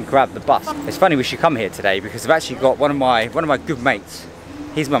and grab the bus. It's funny we should come here today because I've actually got one of my good mates.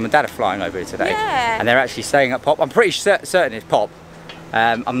 His mum and dad are flying over here today, Yeah. and they're actually staying at Pop. I'm pretty certain it's Pop.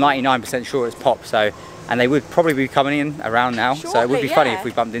 I'm 99% sure it's Pop. So, and they would probably be coming in around now. So it would be Shortly, funny yeah. if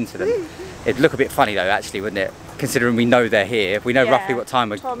we bumped into them. It'd look a bit funny though, actually, wouldn't it? Considering we know they're here, we know Yeah. roughly what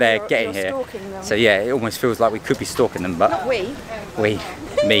time Tom, they're you're getting here. stalking them. So yeah, it almost feels like we could be stalking them, but Not we.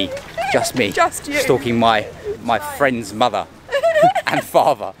 me, just me, Just you. stalking my friend's mother and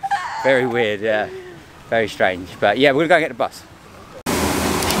father. Very weird, yeah, very strange. But yeah, we're gonna go and get the bus.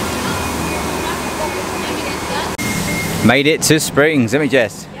 Made it to Springs, didn't we,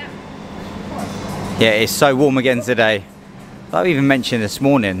 Jess? Yeah, it's so warm again today. Like I even mentioned this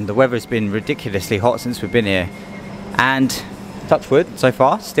morning, the weather's been ridiculously hot since we've been here, and touch wood, so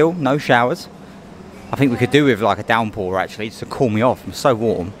far still no showers. I think we could do with like a downpour actually, just to cool me off. I'm so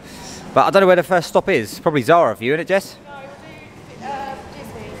warm. But I don't know where the first stop is. Probably Zara for you, isn't it, Jess? No, we'll do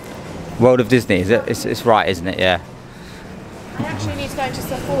Disney. World of Disney, is it? It's right, isn't it? Yeah. I actually need to go into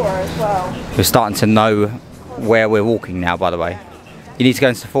Sephora as well. We're starting to know where we're walking now, by the way. You need to go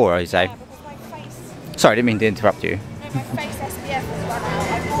into Sephora, you say? Yeah, because my face... Sorry, I didn't mean to interrupt you. No, my face SPF has run out.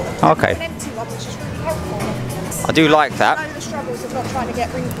 I bought Okay. an empty one, which is really helpful. I do like I that. know the struggles of not trying to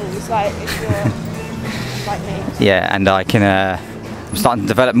get wrinkles, like if you're like me. Yeah, and I can, I'm starting to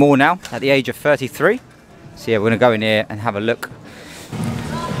develop more now at the age of 33. So yeah, we're gonna go in here and have a look.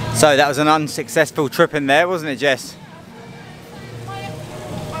 So that was an unsuccessful trip in there, wasn't it, Jess? I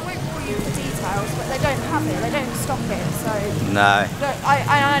won't bore you with the details, but they don't have it, they don't stock it, so... No. Look,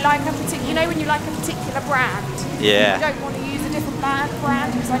 I like a particular, you know when you like a particular brand? Yeah. You don't want to use a different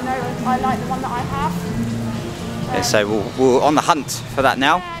brand because I know I like the one that I have. Yeah, so we're on the hunt for that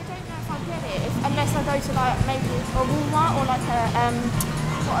now. Yeah, I don't know if I'll get it, unless I go to like maybe a Walmart or like a,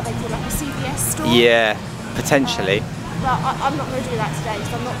 what are they called, like a CVS store? Yeah, potentially. But I'm not going to do that today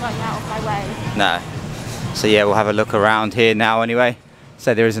because I'm not going out of my way. No. So yeah, we'll have a look around here now anyway.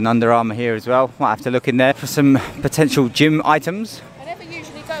 So there is an Under Armour here as well. Might have to look in there for some potential gym items. I never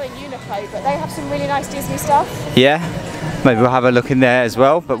usually go in Uniqlo, but they have some really nice Disney stuff. Yeah, maybe we'll have a look in there as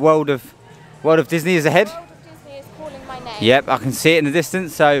well. But World of Disney is ahead. World of Disney is calling my name. Yep, I can see it in the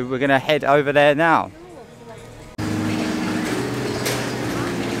distance, so we're going to head over there now.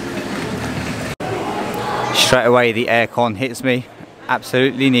 Straight away the aircon hits me,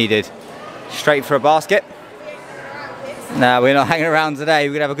 absolutely needed. Straight for a basket. No, we're not hanging around today,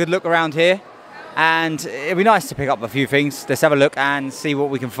 we're going to have a good look around here. And it'd be nice to pick up a few things. Let's have a look and see what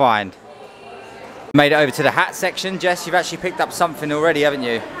we can find. Made it over to the hat section. Jess, you've actually picked up something already, haven't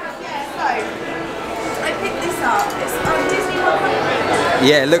you? Yeah, so I picked this up. It's on Disney 100.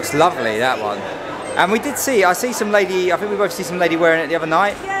 Yeah, it looks lovely, that one. And we did see, I see some lady, I think we both see some lady wearing it the other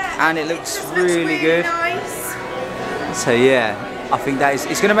night. Yeah, and it looks really good. Nice. So yeah, I think that is,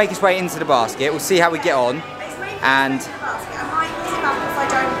 it's going to make its way into the basket. We'll see how we get on. And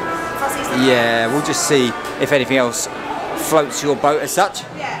yeah, we'll just see if anything else floats your boat as such.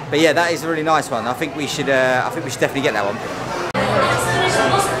 Yeah. But yeah, that is a really nice one. I think we should definitely get that one.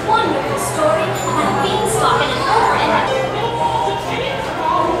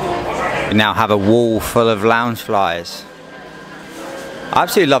 We now have a wall full of Loungeflies. I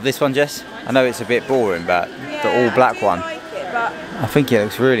absolutely love this one, Jess. I know it's a bit boring, but yeah, the all black one. Like it, but I think it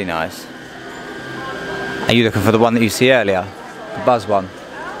looks really nice. Are you looking for the one that you see earlier? The Buzz one?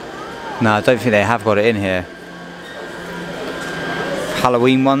 No, I don't think they have got it in here.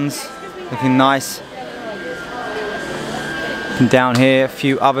 Halloween ones, looking nice. And down here, a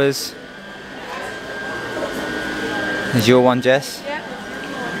few others. There's your one, Jess. yeah.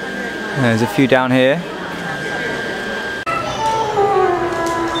 There's a few down here.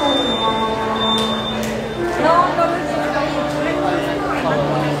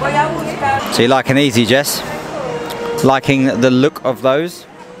 So you liking these, Jess? Liking the look of those?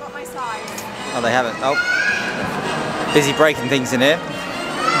 Got my size. Oh, they haven't. Oh. Busy breaking things in here.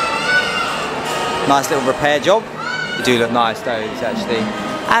 Nice little repair job. They do look nice, those, actually.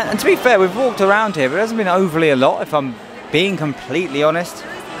 And to be fair, we've walked around here, but it hasn't been overly a lot, if I'm being completely honest.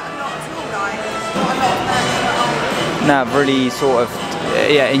 No, I've really sort of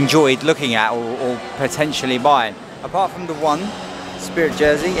yeah, enjoyed looking at or potentially buying. Apart from the one Spirit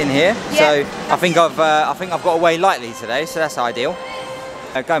jersey in here, yeah, so I think I've got away lightly today, so that's ideal.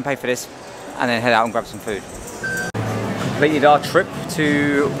 Go and pay for this, and then head out and grab some food. Completed our trip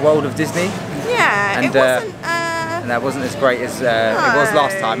to World of Disney. Yeah, and it wasn't. And that wasn't as great as it was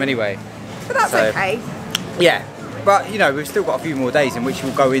last time, anyway. But that's okay. Yeah. But you know, we've still got a few more days in which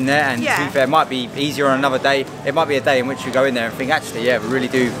we'll go in there, and to be fair, it might be easier on another day. It might be a day in which we go in there and think, actually, yeah, we really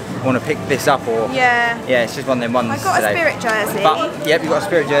do want to pick this up, or yeah, it's just one of them ones. I got today. a Spirit jersey. But, yep, you got a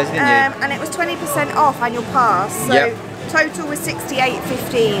Spirit jersey, didn't you? And it was 20% off annual pass. So total was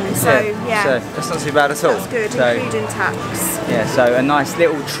 $68.15. So yeah, so that's not too bad at all. That's good, so, including tax. Yeah, so a nice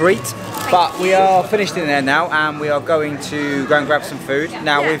little treat. But we are finished in there now, and we are going to go and grab some food.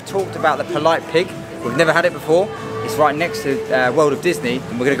 Now we've talked about the Polite Pig. We've never had it before. It's right next to World of Disney,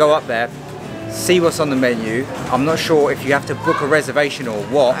 and we're going to go up there, see what's on the menu. I'm not sure if you have to book a reservation or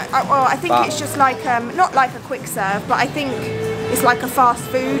what. Well, I think it's just like not like a quick serve, but I think it's like a fast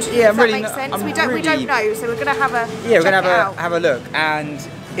food. Yeah, if that makes sense. We don't know, so we're going to have a we're going to have a look, and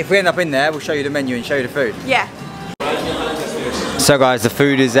if we end up in there, we'll show you the menu and show you the food. Yeah. So So guys, the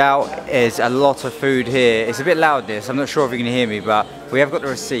food is out. There's a lot of food here. It's a bit loud this. I'm not sure if you can hear me, but we have got the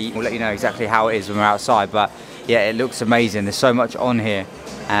receipt. We'll let you know exactly how it is when we're outside. But yeah, it looks amazing. There's so much on here.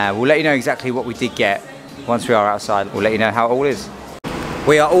 We'll let you know exactly what we did get once we are outside. We'll let you know how it all is.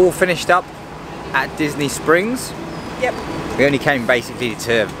 We are all finished up at Disney Springs. Yep. We only came basically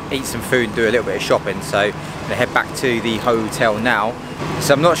to eat some food and do a little bit of shopping. So we're gonna head back to the hotel now.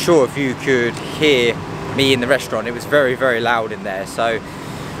 So I'm not sure if you could hear me in the restaurant. It was very, very loud in there. So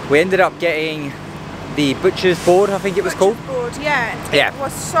we ended up getting the butcher's board, I think it was called. Board, yeah. Yeah. It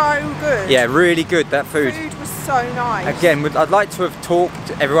was so good. Yeah, really good, that food. Food was so nice. Again, I'd like to have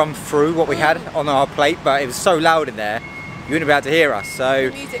talked everyone through what we had on our plate, but it was so loud in there, you wouldn't be able to hear us. So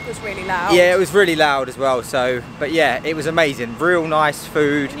the music was really loud. Yeah, it was really loud as well. So, but yeah, it was amazing. Real nice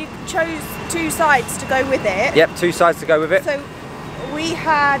food. And you chose 2 sides to go with it. Yep, 2 sides to go with it. So we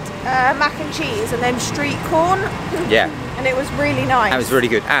had mac and cheese and then street corn. Yeah. And it was really nice. That was really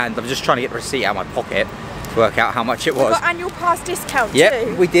good. And I'm just trying to get the receipt out of my pocket to work out how much it was. We got annual pass discount Yep,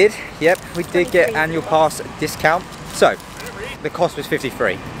 too. we did. Yep, we did get annual pass discount. So the cost was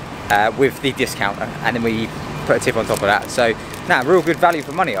 53 with the discount, and then we put a tip on top of that. So now real good value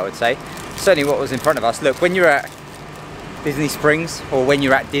for money, I would say. Certainly what was in front of us. Look, when you're at Disney Springs or when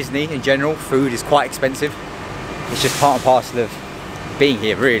you're at Disney in general, food is quite expensive. It's just part and parcel of being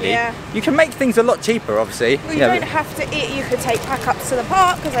here, really. Yeah. You can make things a lot cheaper, obviously. Well, you don't have to eat. You could take pack-ups to the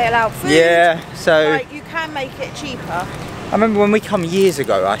park because they allow food. Yeah, so like, you can make it cheaper. I remember when we come years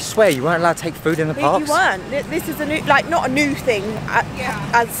ago, I swear you weren't allowed to take food in the parks. You weren't. This is a new, like, not a new thing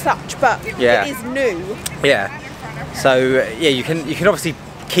as such, but yeah. It is new. Yeah. So yeah, you can obviously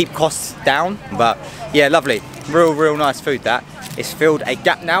keep costs down, but yeah, lovely, real nice food. That it's filled a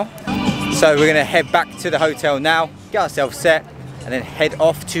gap now, so we're gonna head back to the hotel now, get ourselves set, and then head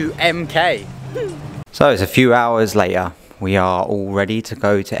off to MK. So it's a few hours later. We are all ready to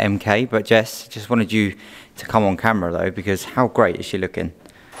go to MK, but Jess, just wanted you to come on camera though, because how great is she looking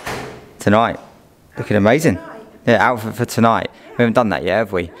tonight? Looking amazing. Yeah, outfit for tonight. We haven't done that yet,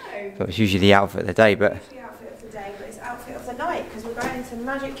 have we? So it's usually the outfit of the day, but It's outfit of the night because we're going into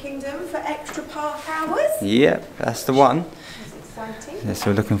Magic Kingdom for extra park hours. yep, that's the one. That's exciting. Yeah, so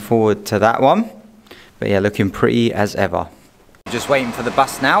we're looking forward to that one. But yeah, looking pretty as ever. Just waiting for the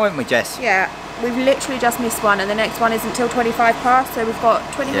bus now, haven't we, Jess? Yeah, we've literally just missed one, and the next one isn't till 25 past, so we've got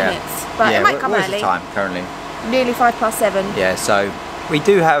 20 minutes. But it might come where's early. the time currently? Nearly 7:05. Yeah, so we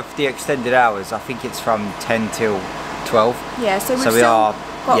do have the extended hours. I think it's from 10 till 12. Yeah, so we've we still are,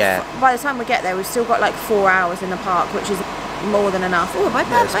 got, yeah. by the time we get there, we've still got like 4 hours in the park, which is more than enough. Oh, have I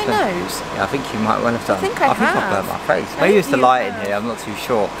burnt my nose? Yeah, I think you might well have done. I think I burnt my face. Maybe it's the light in here, I'm not too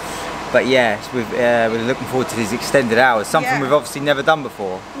sure. But yeah, we're looking forward to these extended hours, something we've obviously never done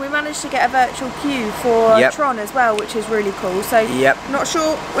before. We managed to get a virtual queue for Tron as well, which is really cool. So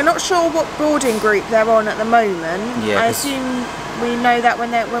we're not sure what boarding group they're on at the moment. Yeah, I assume we know that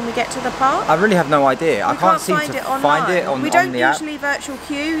when we get to the park. I really have no idea. I can't seem to find it on We don't the app. usually virtual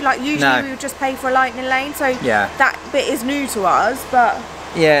queue. Like usually we would just pay for a lightning lane. So that bit is new to us, but.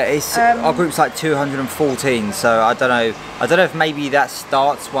 Yeah, it's our group's like 214, so I don't know if maybe that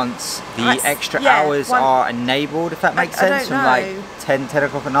starts once the extra hours are enabled, if that makes sense, from like 10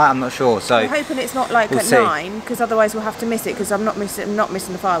 o'clock at night. I'm not sure. So I'm hoping it's not like at 9, because otherwise we'll have to miss it, because I'm not missing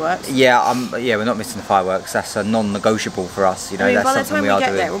the fireworks. Yeah, we're not missing the fireworks. That's a non-negotiable for us. You know, that's by the something time we are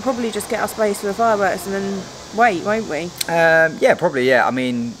get there, we'll probably just get our space for the fireworks and then wait, won't we? Yeah, probably. Yeah, I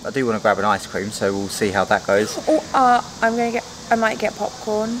mean, I do want to grab an ice cream, so we'll see how that goes. Or I might get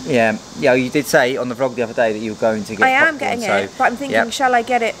popcorn. Yeah, you did say on the vlog the other day that you were going to get popcorn. I am getting it, but I'm thinking, shall I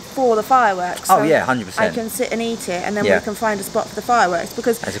get it for the fireworks? Oh yeah, 100%. I can sit and eat it, and then we can find a spot for the fireworks,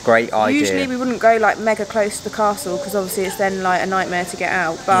 because that's a great idea. Usually we wouldn't go like mega close to the castle, because obviously it's then like a nightmare to get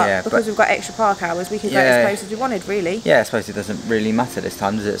out. But because we've got extra park hours, we can go as close as we wanted, really. Yeah, I suppose it doesn't really matter this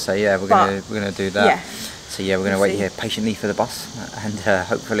time, does it? So yeah, we're gonna do that. Yeah. So yeah, we're gonna wait here patiently for the bus, and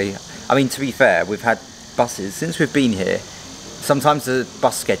hopefully, I mean, to be fair, we've had buses since we've been here. Sometimes the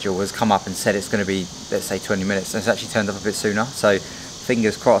bus schedule has come up and said it's going to be, let's say, 20 minutes, and it's actually turned up a bit sooner. So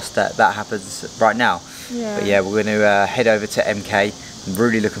fingers crossed that happens right now. Yeah. But yeah, we're going to head over to MK. I'm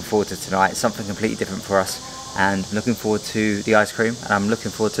really looking forward to tonight. It's something completely different for us, and looking forward to the ice cream, and I'm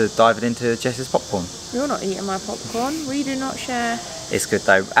looking forward to diving into Jess's popcorn. You're not eating my popcorn. We do not share. It's good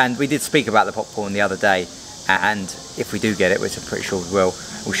though, and we did speak about the popcorn the other day, and if we do get it, which I'm pretty sure we will,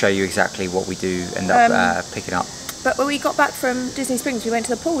 we'll show you exactly what we do end up picking up. But when we got back from Disney Springs, we went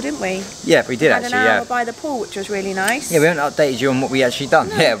to the pool, didn't we? Yeah, we did actually. Had an hour by the pool, which was really nice. Yeah, we haven't updated you on what we actually done.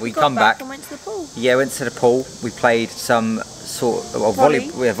 No, yeah, we come back and went to the pool. Yeah, went to the pool. We played some sort of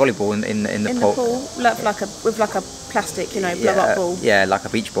volleyball in the pool. With like a plastic, you know, blow up ball. Yeah, like a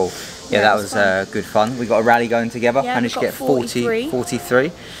beach ball. Yeah, that was good fun. We got a rally going together. Yeah, managed to get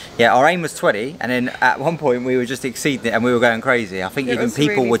 43. Yeah, our aim was 20, and then at one point we were just exceeding it, and we were going crazy. I think even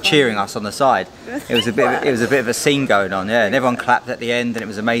people were cheering us on the side. It was a bit of a scene going on. Yeah, and everyone clapped at the end, and it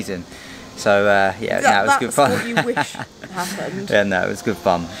was amazing. So yeah, it was good fun. What you wish happened. Yeah, no, it was good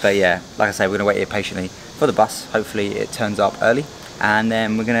fun. But yeah, like I say, we're gonna wait here patiently for the bus. Hopefully it turns up early, and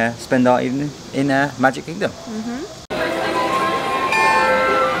then we're gonna spend our evening in Magic Kingdom.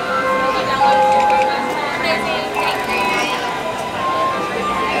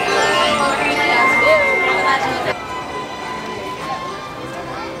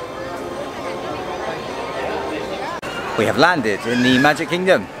 We have landed in the Magic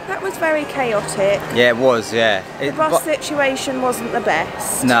Kingdom. That was very chaotic. Yeah, it was, yeah. The bus situation wasn't the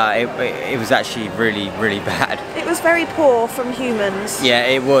best. No, it was actually really, really bad. It was very poor from humans. Yeah,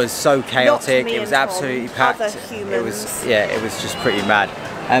 it was so chaotic. It was absolutely packed. Other humans. It was just pretty mad.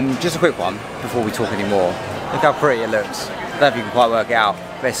 Just a quick one before we talk anymore. Look how pretty it looks. I don't know if you can quite work it out,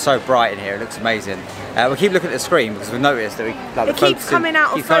 but it's so bright in here. It looks amazing. We'll keep looking at the screen because we've noticed that it keeps coming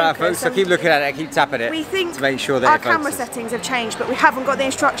out of focus. So keep looking at it, keep tapping it. We think to make sure that our camera settings have changed, but we haven't got the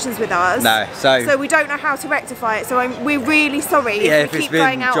instructions with us. No, so we don't know how to rectify it. So we're really sorry if we keep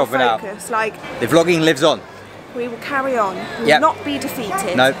going out of focus. Like, the vlogging lives on. We will carry on. We will not be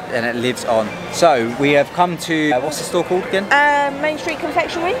defeated. No, and it lives on. So we have come to what's the store called again? Main Street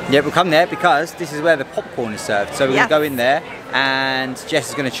Confectionery. Yeah, we'll come there because this is where the popcorn is served. So we're going to go in there, and Jess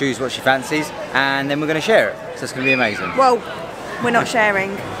is going to choose what she fancies, and then we're going to share it. So it's going to be amazing. Well, we're not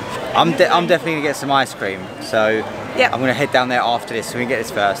sharing. I'm definitely going to get some ice cream. So I'm going to head down there after this, so we can get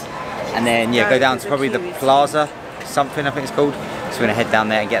this first, and then go down to probably the Plaza, something I think it's called. So we're going to head down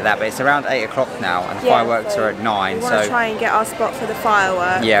there and get that, but it's around 8 o'clock now, and the fireworks are at 9. We want to try and get our spot for the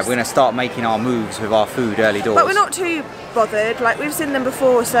fireworks. Yeah, we're going to start making our moves with our food early doors. But we're not too bothered, like we've seen them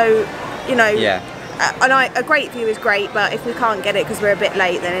before, so, you know, and a great view is great, but if we can't get it because we're a bit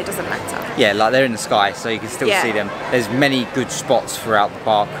late, then it doesn't matter. Yeah, like they're in the sky, so you can still see them. There's many good spots throughout the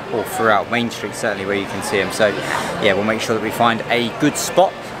park, or throughout Main Street certainly, where you can see them. So yeah, we'll make sure that we find a good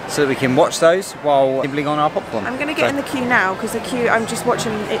spot so that we can watch those while nibbling on our popcorn. I'm going to get in the queue now because the queue, I'm just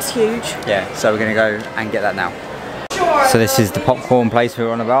watching, it's huge. Yeah, so we're going to go and get that now. So this is the popcorn place we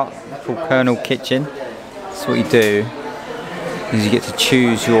were on about. It's called Colonel Kitchen. So what you do is you get to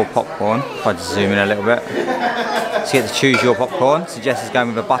choose your popcorn. If I just zoom in a little bit. So you get to choose your popcorn. So Jess is going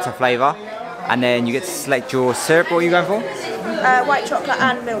with a butter flavour. And then you get to select your syrup. What are you going for? White chocolate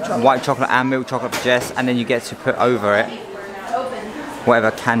and milk chocolate. White chocolate and milk chocolate for Jess. And then you get to put over it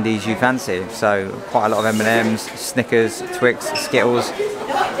whatever candies you fancy. So quite a lot of M&Ms, Snickers, Twix, Skittles. So you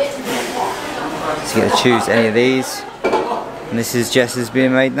get to choose any of these. And this is Jess's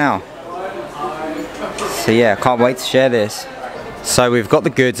being made now. So yeah, can't wait to share this. So we've got the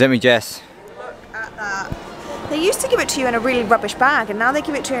goods, haven't we, Jess? Look at that. They used to give it to you in a really rubbish bag, and now they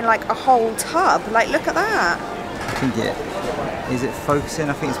give it to you in like a whole tub. Like, look at that. I think is it focusing?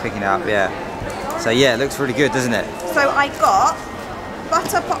 I think it's picking it up, yeah. So yeah, it looks really good, doesn't it? So I got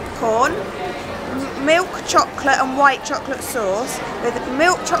butter popcorn, milk chocolate and white chocolate sauce with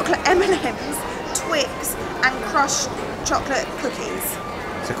milk chocolate M&Ms, Twix and crushed chocolate cookies.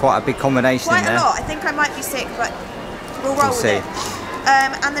 So quite a big combination quite in there. A lot. I think I might be sick, but we'll roll with it.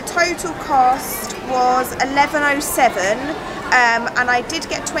 And the total cost was $11.07, and I did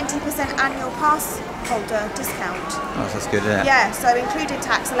get 20% annual pass holder discount. Oh, that's good, isn't it? Yeah, so included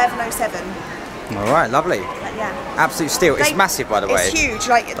tax, $11.07. Alright, lovely. Yeah. Absolute steal. It's massive, by the way. It's huge.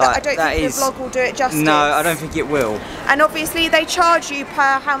 Like I don't think the vlog will do it justice. No, I don't think it will. And obviously they charge you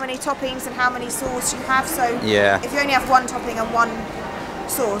per how many toppings and how many sauce you have. So if you only have one topping and one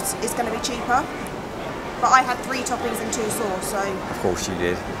sauce, it's going to be cheaper. But I had 3 toppings and 2 sauce, so... Of course you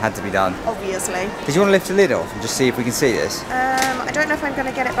did. Had to be done. Obviously. Did you want to lift the lid off and just see if we can see this? I don't know if I'm going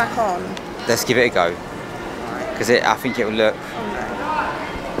to get it back on. Let's give it a go. Because I think it will look...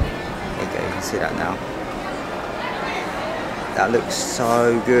 See that now. That looks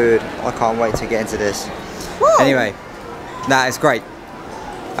so good. I can't wait to get into this. Whoa. Anyway, that is great.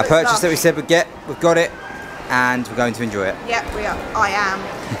 A purchase that we said we'd get, we've got it, and we're going to enjoy it. Yep, we are. I am.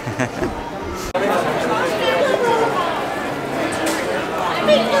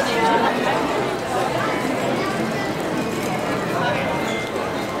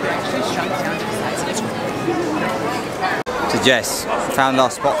 So Jess, found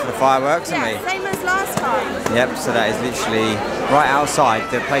our spot for the fireworks, haven't we? Same as last time. Yep, so that is literally right outside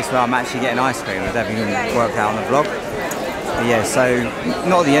the place where I'm actually getting ice cream. I don't think it worked out on the vlog. But yeah, so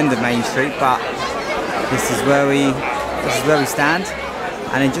not at the end of Main Street, but this is where we stand.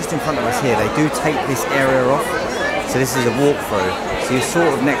 And then just in front of us here, they do take this area off So this is a walkthrough. So you're sort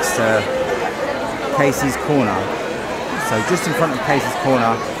of next to Casey's Corner. So just in front of Casey's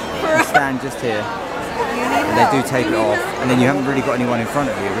Corner, you stand just here. And they do take it off, and then you haven't really got anyone in front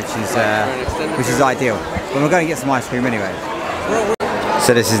of you, which is ideal. But we're going to get some ice cream anyway.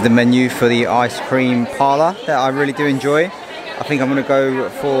 So this is the menu for the ice cream parlour that I really do enjoy. I think I'm going to go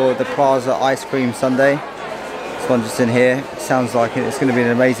for the Plaza ice cream sundae. This one just in here. Sounds like it's going to be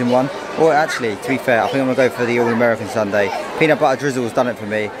an amazing one. Or actually, to be fair, I think I'm going to go for the all-American sundae. Peanut butter drizzle has done it for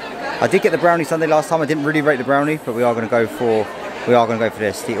me. I did get the brownie sundae last time. I didn't really rate the brownie, but we are going to go for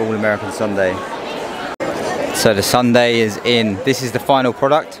this, the all-American sundae. So the sundae is in. This is the final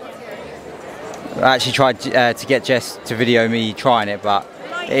product. I actually tried to get Jess to video me trying it, but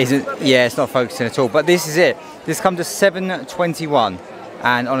it isn't. Yeah, it's not focusing at all. But this is it. This comes to $7.21,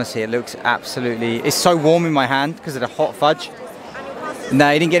 and honestly, it looks absolutely. It's so warm in my hand because of the hot fudge. No,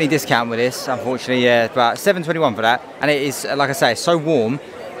 you didn't get any discount with this, unfortunately. Yeah, but $7.21 for that, and it is, like I say, it's so warm.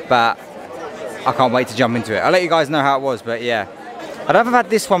 But I can't wait to jump into it. I'll let you guys know how it was, but yeah. I don't know if I've had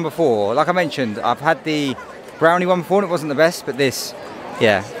this one before. Like I mentioned, I've had the brownie one before and it wasn't the best, but this,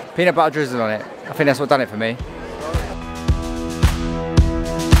 yeah, peanut butter drizzle on it. I think that's what done it for me.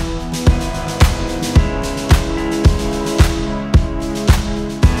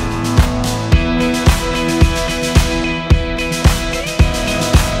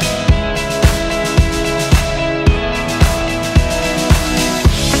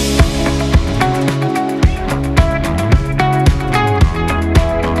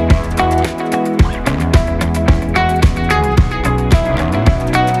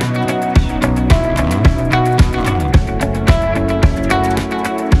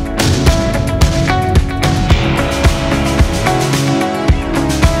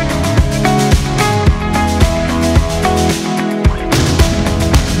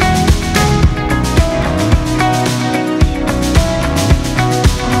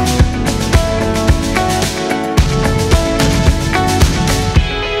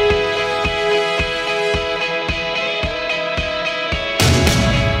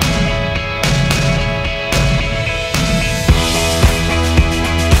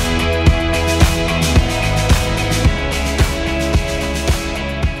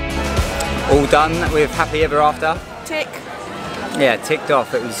 All done with Happy Ever After. Tick. Yeah, ticked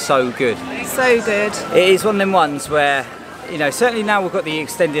off. It was so good. So good. It is one of them ones where, you know, certainly now we've got the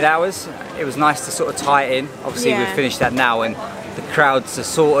extended hours. It was nice to sort of tie it in. Obviously, we've finished that now, and the crowds are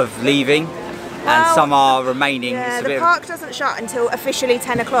sort of leaving, and some are remaining. Yeah, the park doesn't shut until officially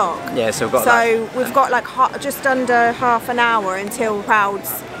 10 o'clock. Yeah, so we've got we've got like just under half an hour until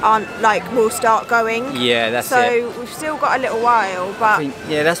crowds aren't will start going. Yeah, that's it. So we've still got a little while, but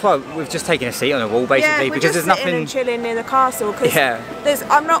yeah, that's why we've just taken a seat on the wall basically, we're because just there's nothing. And chilling in the castle. Because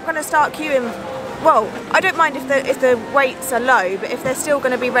I'm not going to start queuing. Well, I don't mind if the weights are low, but if they're still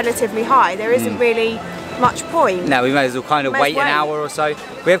going to be relatively high, there isn't really much point. No, we may as well kind of wait an hour or so.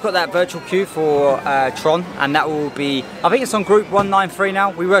 We have got that virtual queue for Tron, and that will be, I think it's on group 193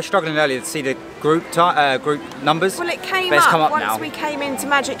 now. We were struggling earlier to see the group numbers. Well, it came up once we came into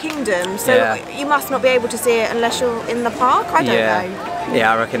Magic Kingdom, so you must not be able to see it unless you're in the park. I don't know.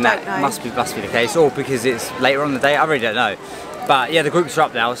 Yeah, I reckon that must be the case, or because it's later on in the day. I really don't know. But yeah, the groups are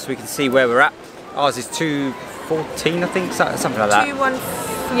up now, so we can see where we're at. Ours is 214, I think, something like that.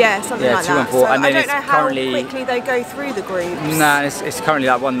 214, yeah, something like that. So and then I don't know how quickly they go through the groups. No, it's currently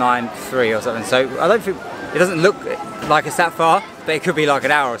like 193 or something. So I don't think, it doesn't look like it's that far, but it could be like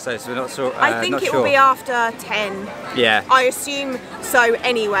an hour or so. So we're not sure. I think it will be after 10. Yeah. I assume so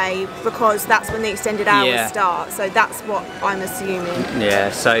anyway, because that's when the extended hours start. So that's what I'm assuming. Yeah.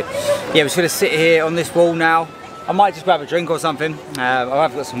 So yeah, we're just gonna sit here on this wall now. I might just grab a drink or something. I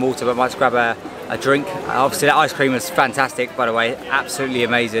have got some water, but I might just grab a drink. Obviously that ice cream was fantastic, by the way, absolutely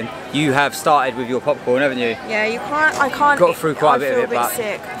amazing. You have started with your popcorn, haven't you? Yeah, I can't. Got through quite a bit of it, but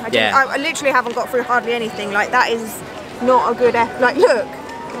sick. I literally haven't got through hardly anything. Like, that is not a good effort. Like, look,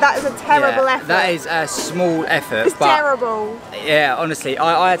 that is a terrible effort. That is a small effort. It's terrible. Yeah, honestly,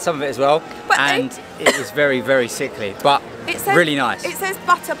 I had some of it as well, and it was very, very sickly, but really nice. It says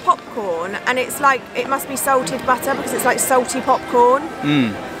butter popcorn, and it's like, it must be salted butter because it's like salty popcorn,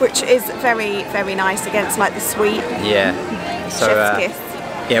 which is very, very nice against like the sweet. Yeah. So, chef's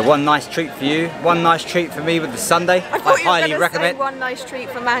kiss. Yeah, one nice treat for you, one nice treat for me with the sundae. I highly recommend. Say one nice treat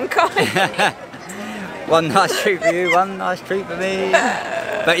for mankind. One nice treat for you, one nice treat for me.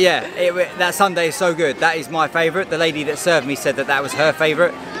 But yeah, that sundae is so good. That is my favourite. The lady that served me said that was her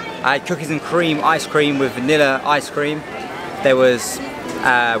favourite. I had cookies and cream ice cream with vanilla ice cream. There was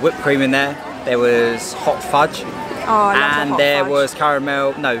whipped cream in there. There was hot fudge. Oh, I love the and hot there fudge.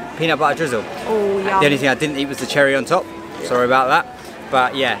 was peanut butter drizzle. Oh, yum. The only thing I didn't eat was the cherry on top. Sorry about that.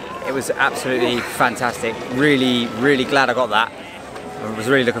 But yeah, it was absolutely fantastic. Really, really glad I got that. I was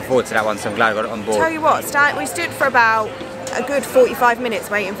really looking forward to that one, so I'm glad I got it on board. Tell you what, we stood for about a good 45 minutes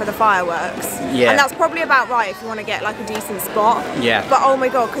waiting for the fireworks. Yeah. And that's probably about right if you want to get like a decent spot. Yeah. But oh my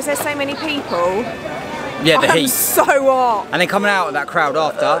god, because there's so many people. Yeah, the I'm heat. so hot. And then coming out of that crowd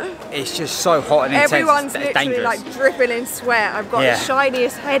after, it's just so hot and intense. Everyone's it's literally dangerous. like dripping in sweat. I've got the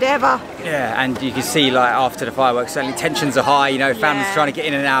shiniest head ever. Yeah, and you can see like after the fireworks, certainly tensions are high, you know, families trying to get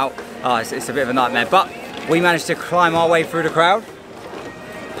in and out. Oh, it's a bit of a nightmare. But we managed to climb our way through the crowd,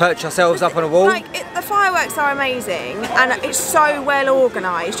 perch ourselves up on a wall. The fireworks are amazing and it's so well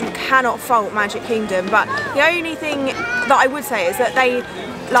organised. You cannot fault Magic Kingdom. But the only thing that I would say is that they,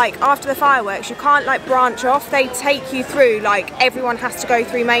 like after the fireworks, you can't like branch off. They take you through, like everyone has to go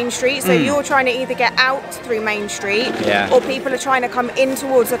through Main Street. So you're trying to either get out through Main Street, or people are trying to come in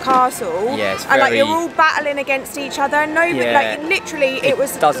towards the castle. Yeah, it's and like you're all battling against each other. And like literally, it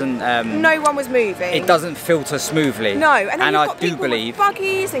doesn't. No one was moving. It doesn't filter smoothly. No, and then you've got I do people believe with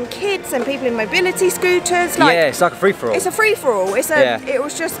buggies and kids and people in mobility scooters. Like, yeah, it's like a free for all. It's a free for all. It's a. It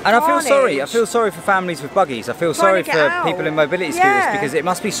was just. And carnage. I feel sorry for families with buggies. I feel sorry for people in mobility scooters because it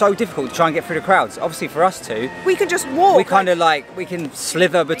must be so difficult to try and get through the crowds. Obviously for us too. We can just walk. We kind of we can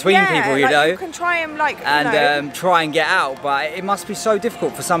slither between people, you know. You can try and try and get out, but it must be so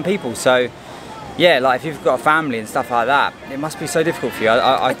difficult for some people. So yeah, like if you've got a family and stuff like that, it must be so difficult for you.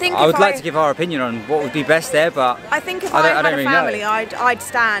 I would like to give our opinion on what would be best there, but I think if I had a family, I'd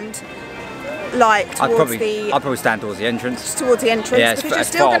stand like towards I'd probably stand towards the entrance. Towards the entrance, yeah, because you're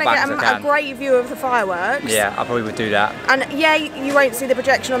still going to get a great view of the fireworks. Yeah, I probably would do that. And yeah, you won't see the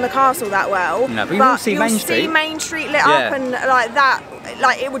projection on the castle that well. No, but you will see Main Street. You'll see Main Street lit up and like that.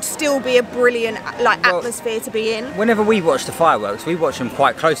 Like it would still be a brilliant atmosphere to be in. Whenever we watch the fireworks, we watch them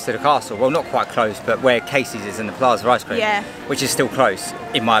quite close to the castle. Well, not quite close, but where Casey's is in the Plaza Ice Cream. Yeah. Which is still close,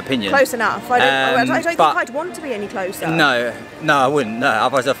 in my opinion. Close enough. I don't think I'd want to be any closer. No, I wouldn't. No,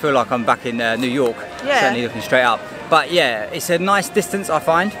 otherwise I feel like I'm back in New York. Yeah. Certainly looking straight up. But yeah, it's a nice distance I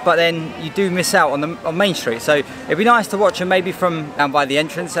find. But then you do miss out on Main Street. So it'd be nice to watch them maybe from down by the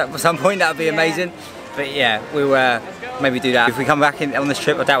entrance at some point. That would be amazing. But yeah, we will maybe do that. If we come back on this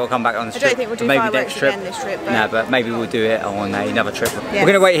trip, I doubt we'll come back on this trip. I don't think we'll do maybe fireworks next trip. again this trip. But no, but maybe we'll do it on another trip. Yes. We're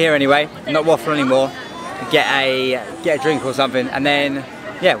going to wait here anyway, not waffle anymore. Get a drink or something, and then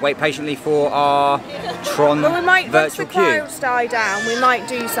wait patiently for our Tron virtual queue. Once the crowds die down, we might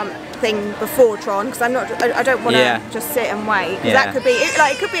do something before Tron because I don't want to just sit and wait. That could be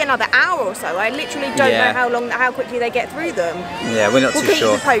it could be another hour or so. I literally don't know how quickly they get through them. Yeah, we're not too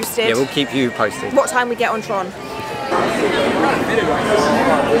sure. We'll keep you posted. Yeah, we'll keep you posted. What time we get on Tron?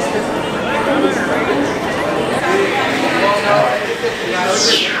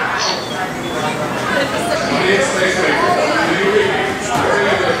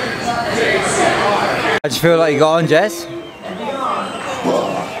 I just feel like you got on, Jess. I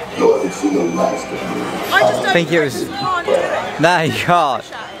just don't think it was. Can't do it. No, you can't.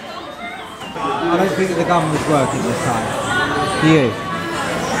 I don't think the gun was working this time. You.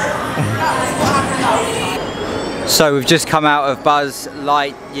 So we've just come out of Buzz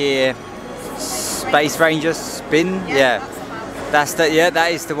Lightyear Space Ranger Spin. Yeah.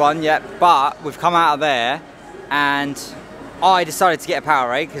 That is the one. Yeah. But we've come out of there, and I decided to get a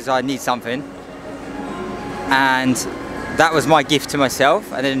Powerade because I need something, and that was my gift to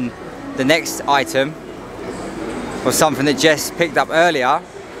myself. And then the next item was something that Jess picked up earlier,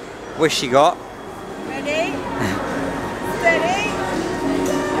 which she got. Ready? Steady.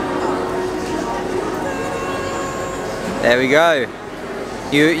 There we go.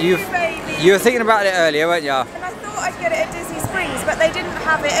 You were thinking about it earlier, weren't you? And I thought I'd get it at Disney Springs, but they didn't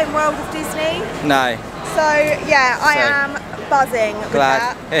have it in World of Disney. No. So yeah, I am buzzing with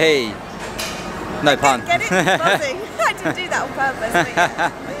that. Hey. No pun. Get it? Buzzing. I didn't do that on purpose. But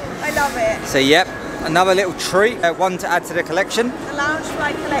yeah, I love it. So yep, another little treat, one to add to the collection. The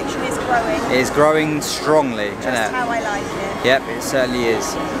Loungefly collection is growing. It is growing strongly, Just isn't it? how I like it. Yep, it certainly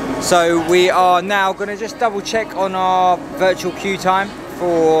is. So we are now going to just double check on our virtual queue time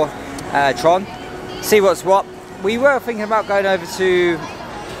for Tron. See what's what. We were thinking about going over to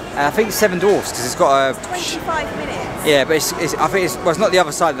I think Seven Dwarfs because it's got a 25 minutes. Yeah, but I think it's not the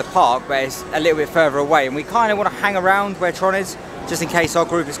other side of the park, but it's a little bit further away, and we kind of want to hang around where Tron is, just in case our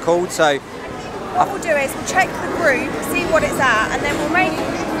group is called. So what we'll do is we'll check the group, see what it's at, and then we'll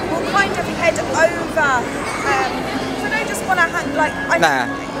kind of head over. So I don't just want to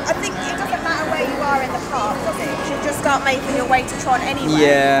I think it doesn't matter where you are in the park, does it? You should just start making your way to Tron anyway.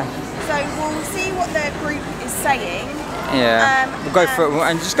 Yeah. So we'll see what the group is saying. Yeah. We'll go for it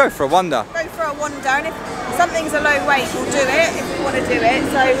and just go for a wander. Go for a wander, and if something's a low weight, we'll do it if we want to do it.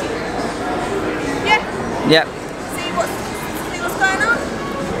 So yeah. Yep. See what's going on.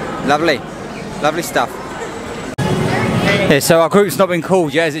 Lovely. Lovely stuff. Yeah, so our group's not been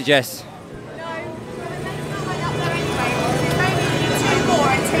called yet, is it, Jess? No. Maybe 2 more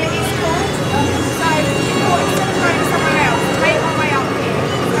until it is called. So we're instead of going somewhere else, make our way up here.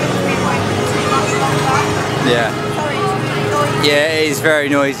 Hopefully it won't be too much longer. Yeah. Sorry, it's really noisy. Yeah, it is very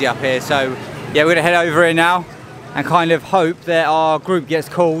noisy up here. So yeah, we're gonna head over here now and kind of hope that our group gets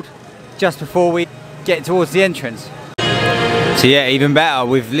called just before we get towards the entrance. So yeah, even better,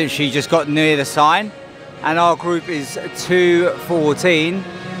 we've literally just got near the sign and our group is 2:14.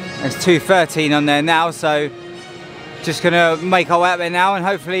 There's 2:13 on there now, so just gonna make our way up there now and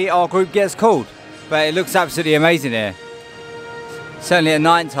hopefully our group gets called. But it looks absolutely amazing here. Certainly at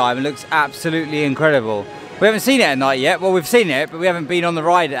night time, it looks absolutely incredible. We haven't seen it at night yet. Well, we've seen it, but we haven't been on the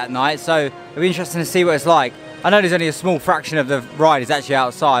ride at night, so it'll be interesting to see what it's like. I know there's only a small fraction of the ride is actually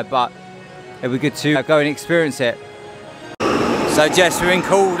outside, but it'll be good to go and experience it. So Jess, we've been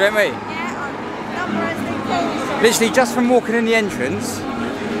called, haven't we? Yeah, our number has been called. Literally just from walking in the entrance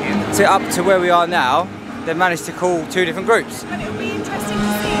to up to where we are now, they've managed to call 2 different groups. But it'll be interesting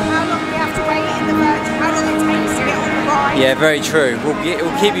to see how long we have to wait in the virtual, how long it takes to get on the ride. Yeah, very true.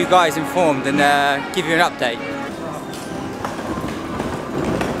 We'll keep you guys informed and give you an update.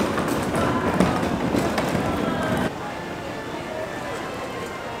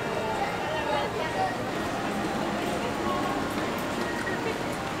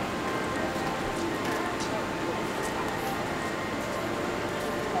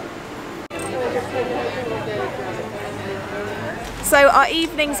 So our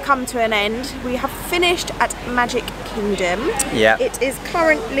evening's come to an end. We have finished at Magic Kingdom. Yeah. It is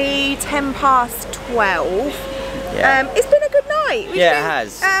currently 12:10. Yeah. It's been a good night. It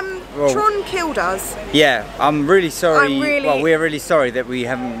has. Well, Tron killed us. Yeah, I'm really sorry. Well, we're really sorry that we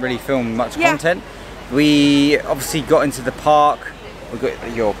haven't really filmed much content. We obviously got into the park. We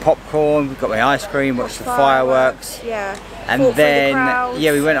got your popcorn. We got my ice cream. Watched the fireworks. Yeah. And then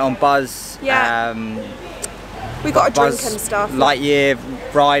we went on Buzz. Yeah. We got a drink and stuff. Lightyear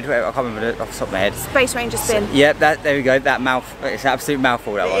ride. I can't remember off the top of my head. Space Ranger spin. Yeah, there we go. That it's an absolute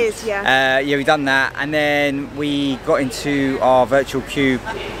mouthful. That one. It is, yeah. Yeah, we done that, and then we got into our virtual queue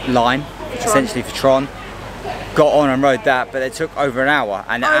line, essentially for Tron. Got on and rode that, but it took over an hour,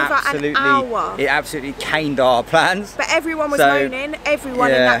 and it absolutely caned our plans. But everyone was moaning.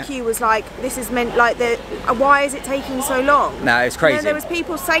 Everyone in that queue was like, "This is meant like why is it taking so long?" No, it's crazy. You know, there was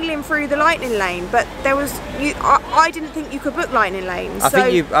people sailing through the lightning lane, but there was I didn't think you could book lightning lanes.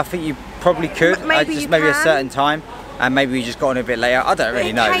 I think you probably could. Maybe maybe a certain time. And maybe we just got on a bit later. I don't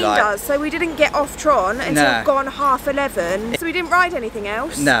really know. It caned us, so we didn't get off Tron until gone 11:30. So we didn't ride anything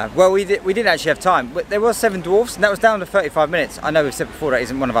else. No, well we didn't actually have time. But there was 7 Dwarfs, and that was down to 35 minutes. I know we've said before that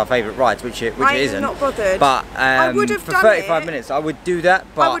isn't one of our favourite rides, which it isn't. I'm not bothered. But I would have for done 35 minutes, I would do that.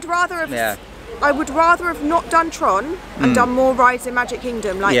 But I would rather have. I would rather have not done Tron and done more rides in Magic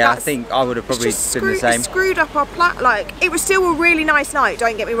Kingdom. Like I think I would have probably done the same. It screwed up our Like, it was still a really nice night,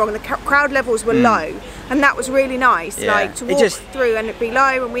 don't get me wrong. The crowd levels were low, and that was really nice. Yeah. Like, to walk through and it be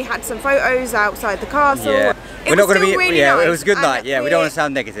low, and we had some photos outside the castle. Yeah. We're not going to be. Really nice. It was a good night. Yeah, we don't want to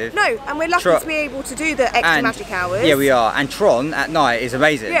sound negative. No, and we're lucky to be able to do the extra magic hours. Yeah, we are. And Tron at night is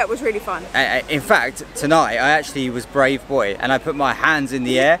amazing. Yeah, it was really fun. In fact, tonight I actually was brave boy, and I put my hands in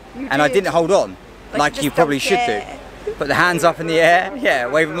the air, and I didn't hold on. Like you probably should do. Put the hands up in the air,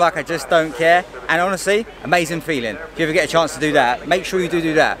 wave them like I just don't care. And honestly, amazing feeling. If you ever get a chance to do that, make sure you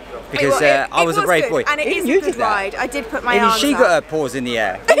do that. Because I was a brave boy. And it is a good ride. I did put my arms up. She got her paws in the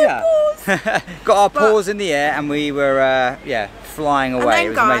air. Yeah. Got our paws in the air and we were, flying away.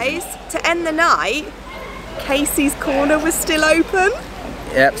 And then guys, to end the night, Casey's Corner was still open.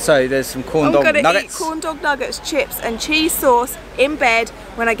 Yep, so there's some corn dog nuggets. I'm going to eat corn dog nuggets, chips and cheese sauce in bed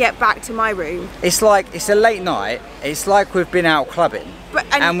when I get back to my room. It's like, it's a late night, it's like we've been out clubbing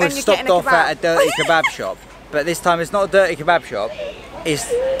and we've stopped off at a dirty kebab shop. But this time it's not a dirty kebab shop, it's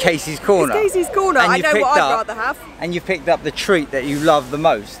Casey's Corner. It's Casey's Corner, I know what I'd rather have. And you picked up the treat that you love the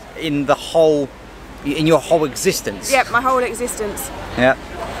most in your whole existence. Yep, my whole existence. Yep.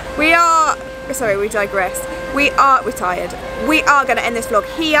 We digress. We're tired. We are going to end this vlog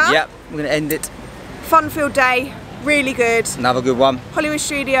here. Yep, we're going to end it. Fun-filled day, really good. Another good one. Hollywood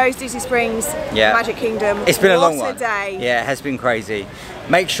Studios, Disney Springs, Magic Kingdom. It's been a long one. What a day. Yeah, it has been crazy.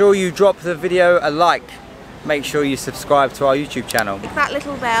 Make sure you drop the video a like. Make sure you subscribe to our YouTube channel. Click that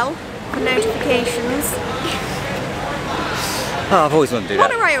little bell for notifications. Oh, I've always wanted to do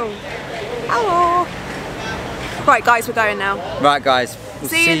that. Monorail. Hello. Right, guys, we're going now. Right, guys. We'll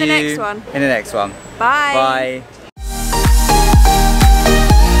see you in the next one. In the next one. Bye. Bye.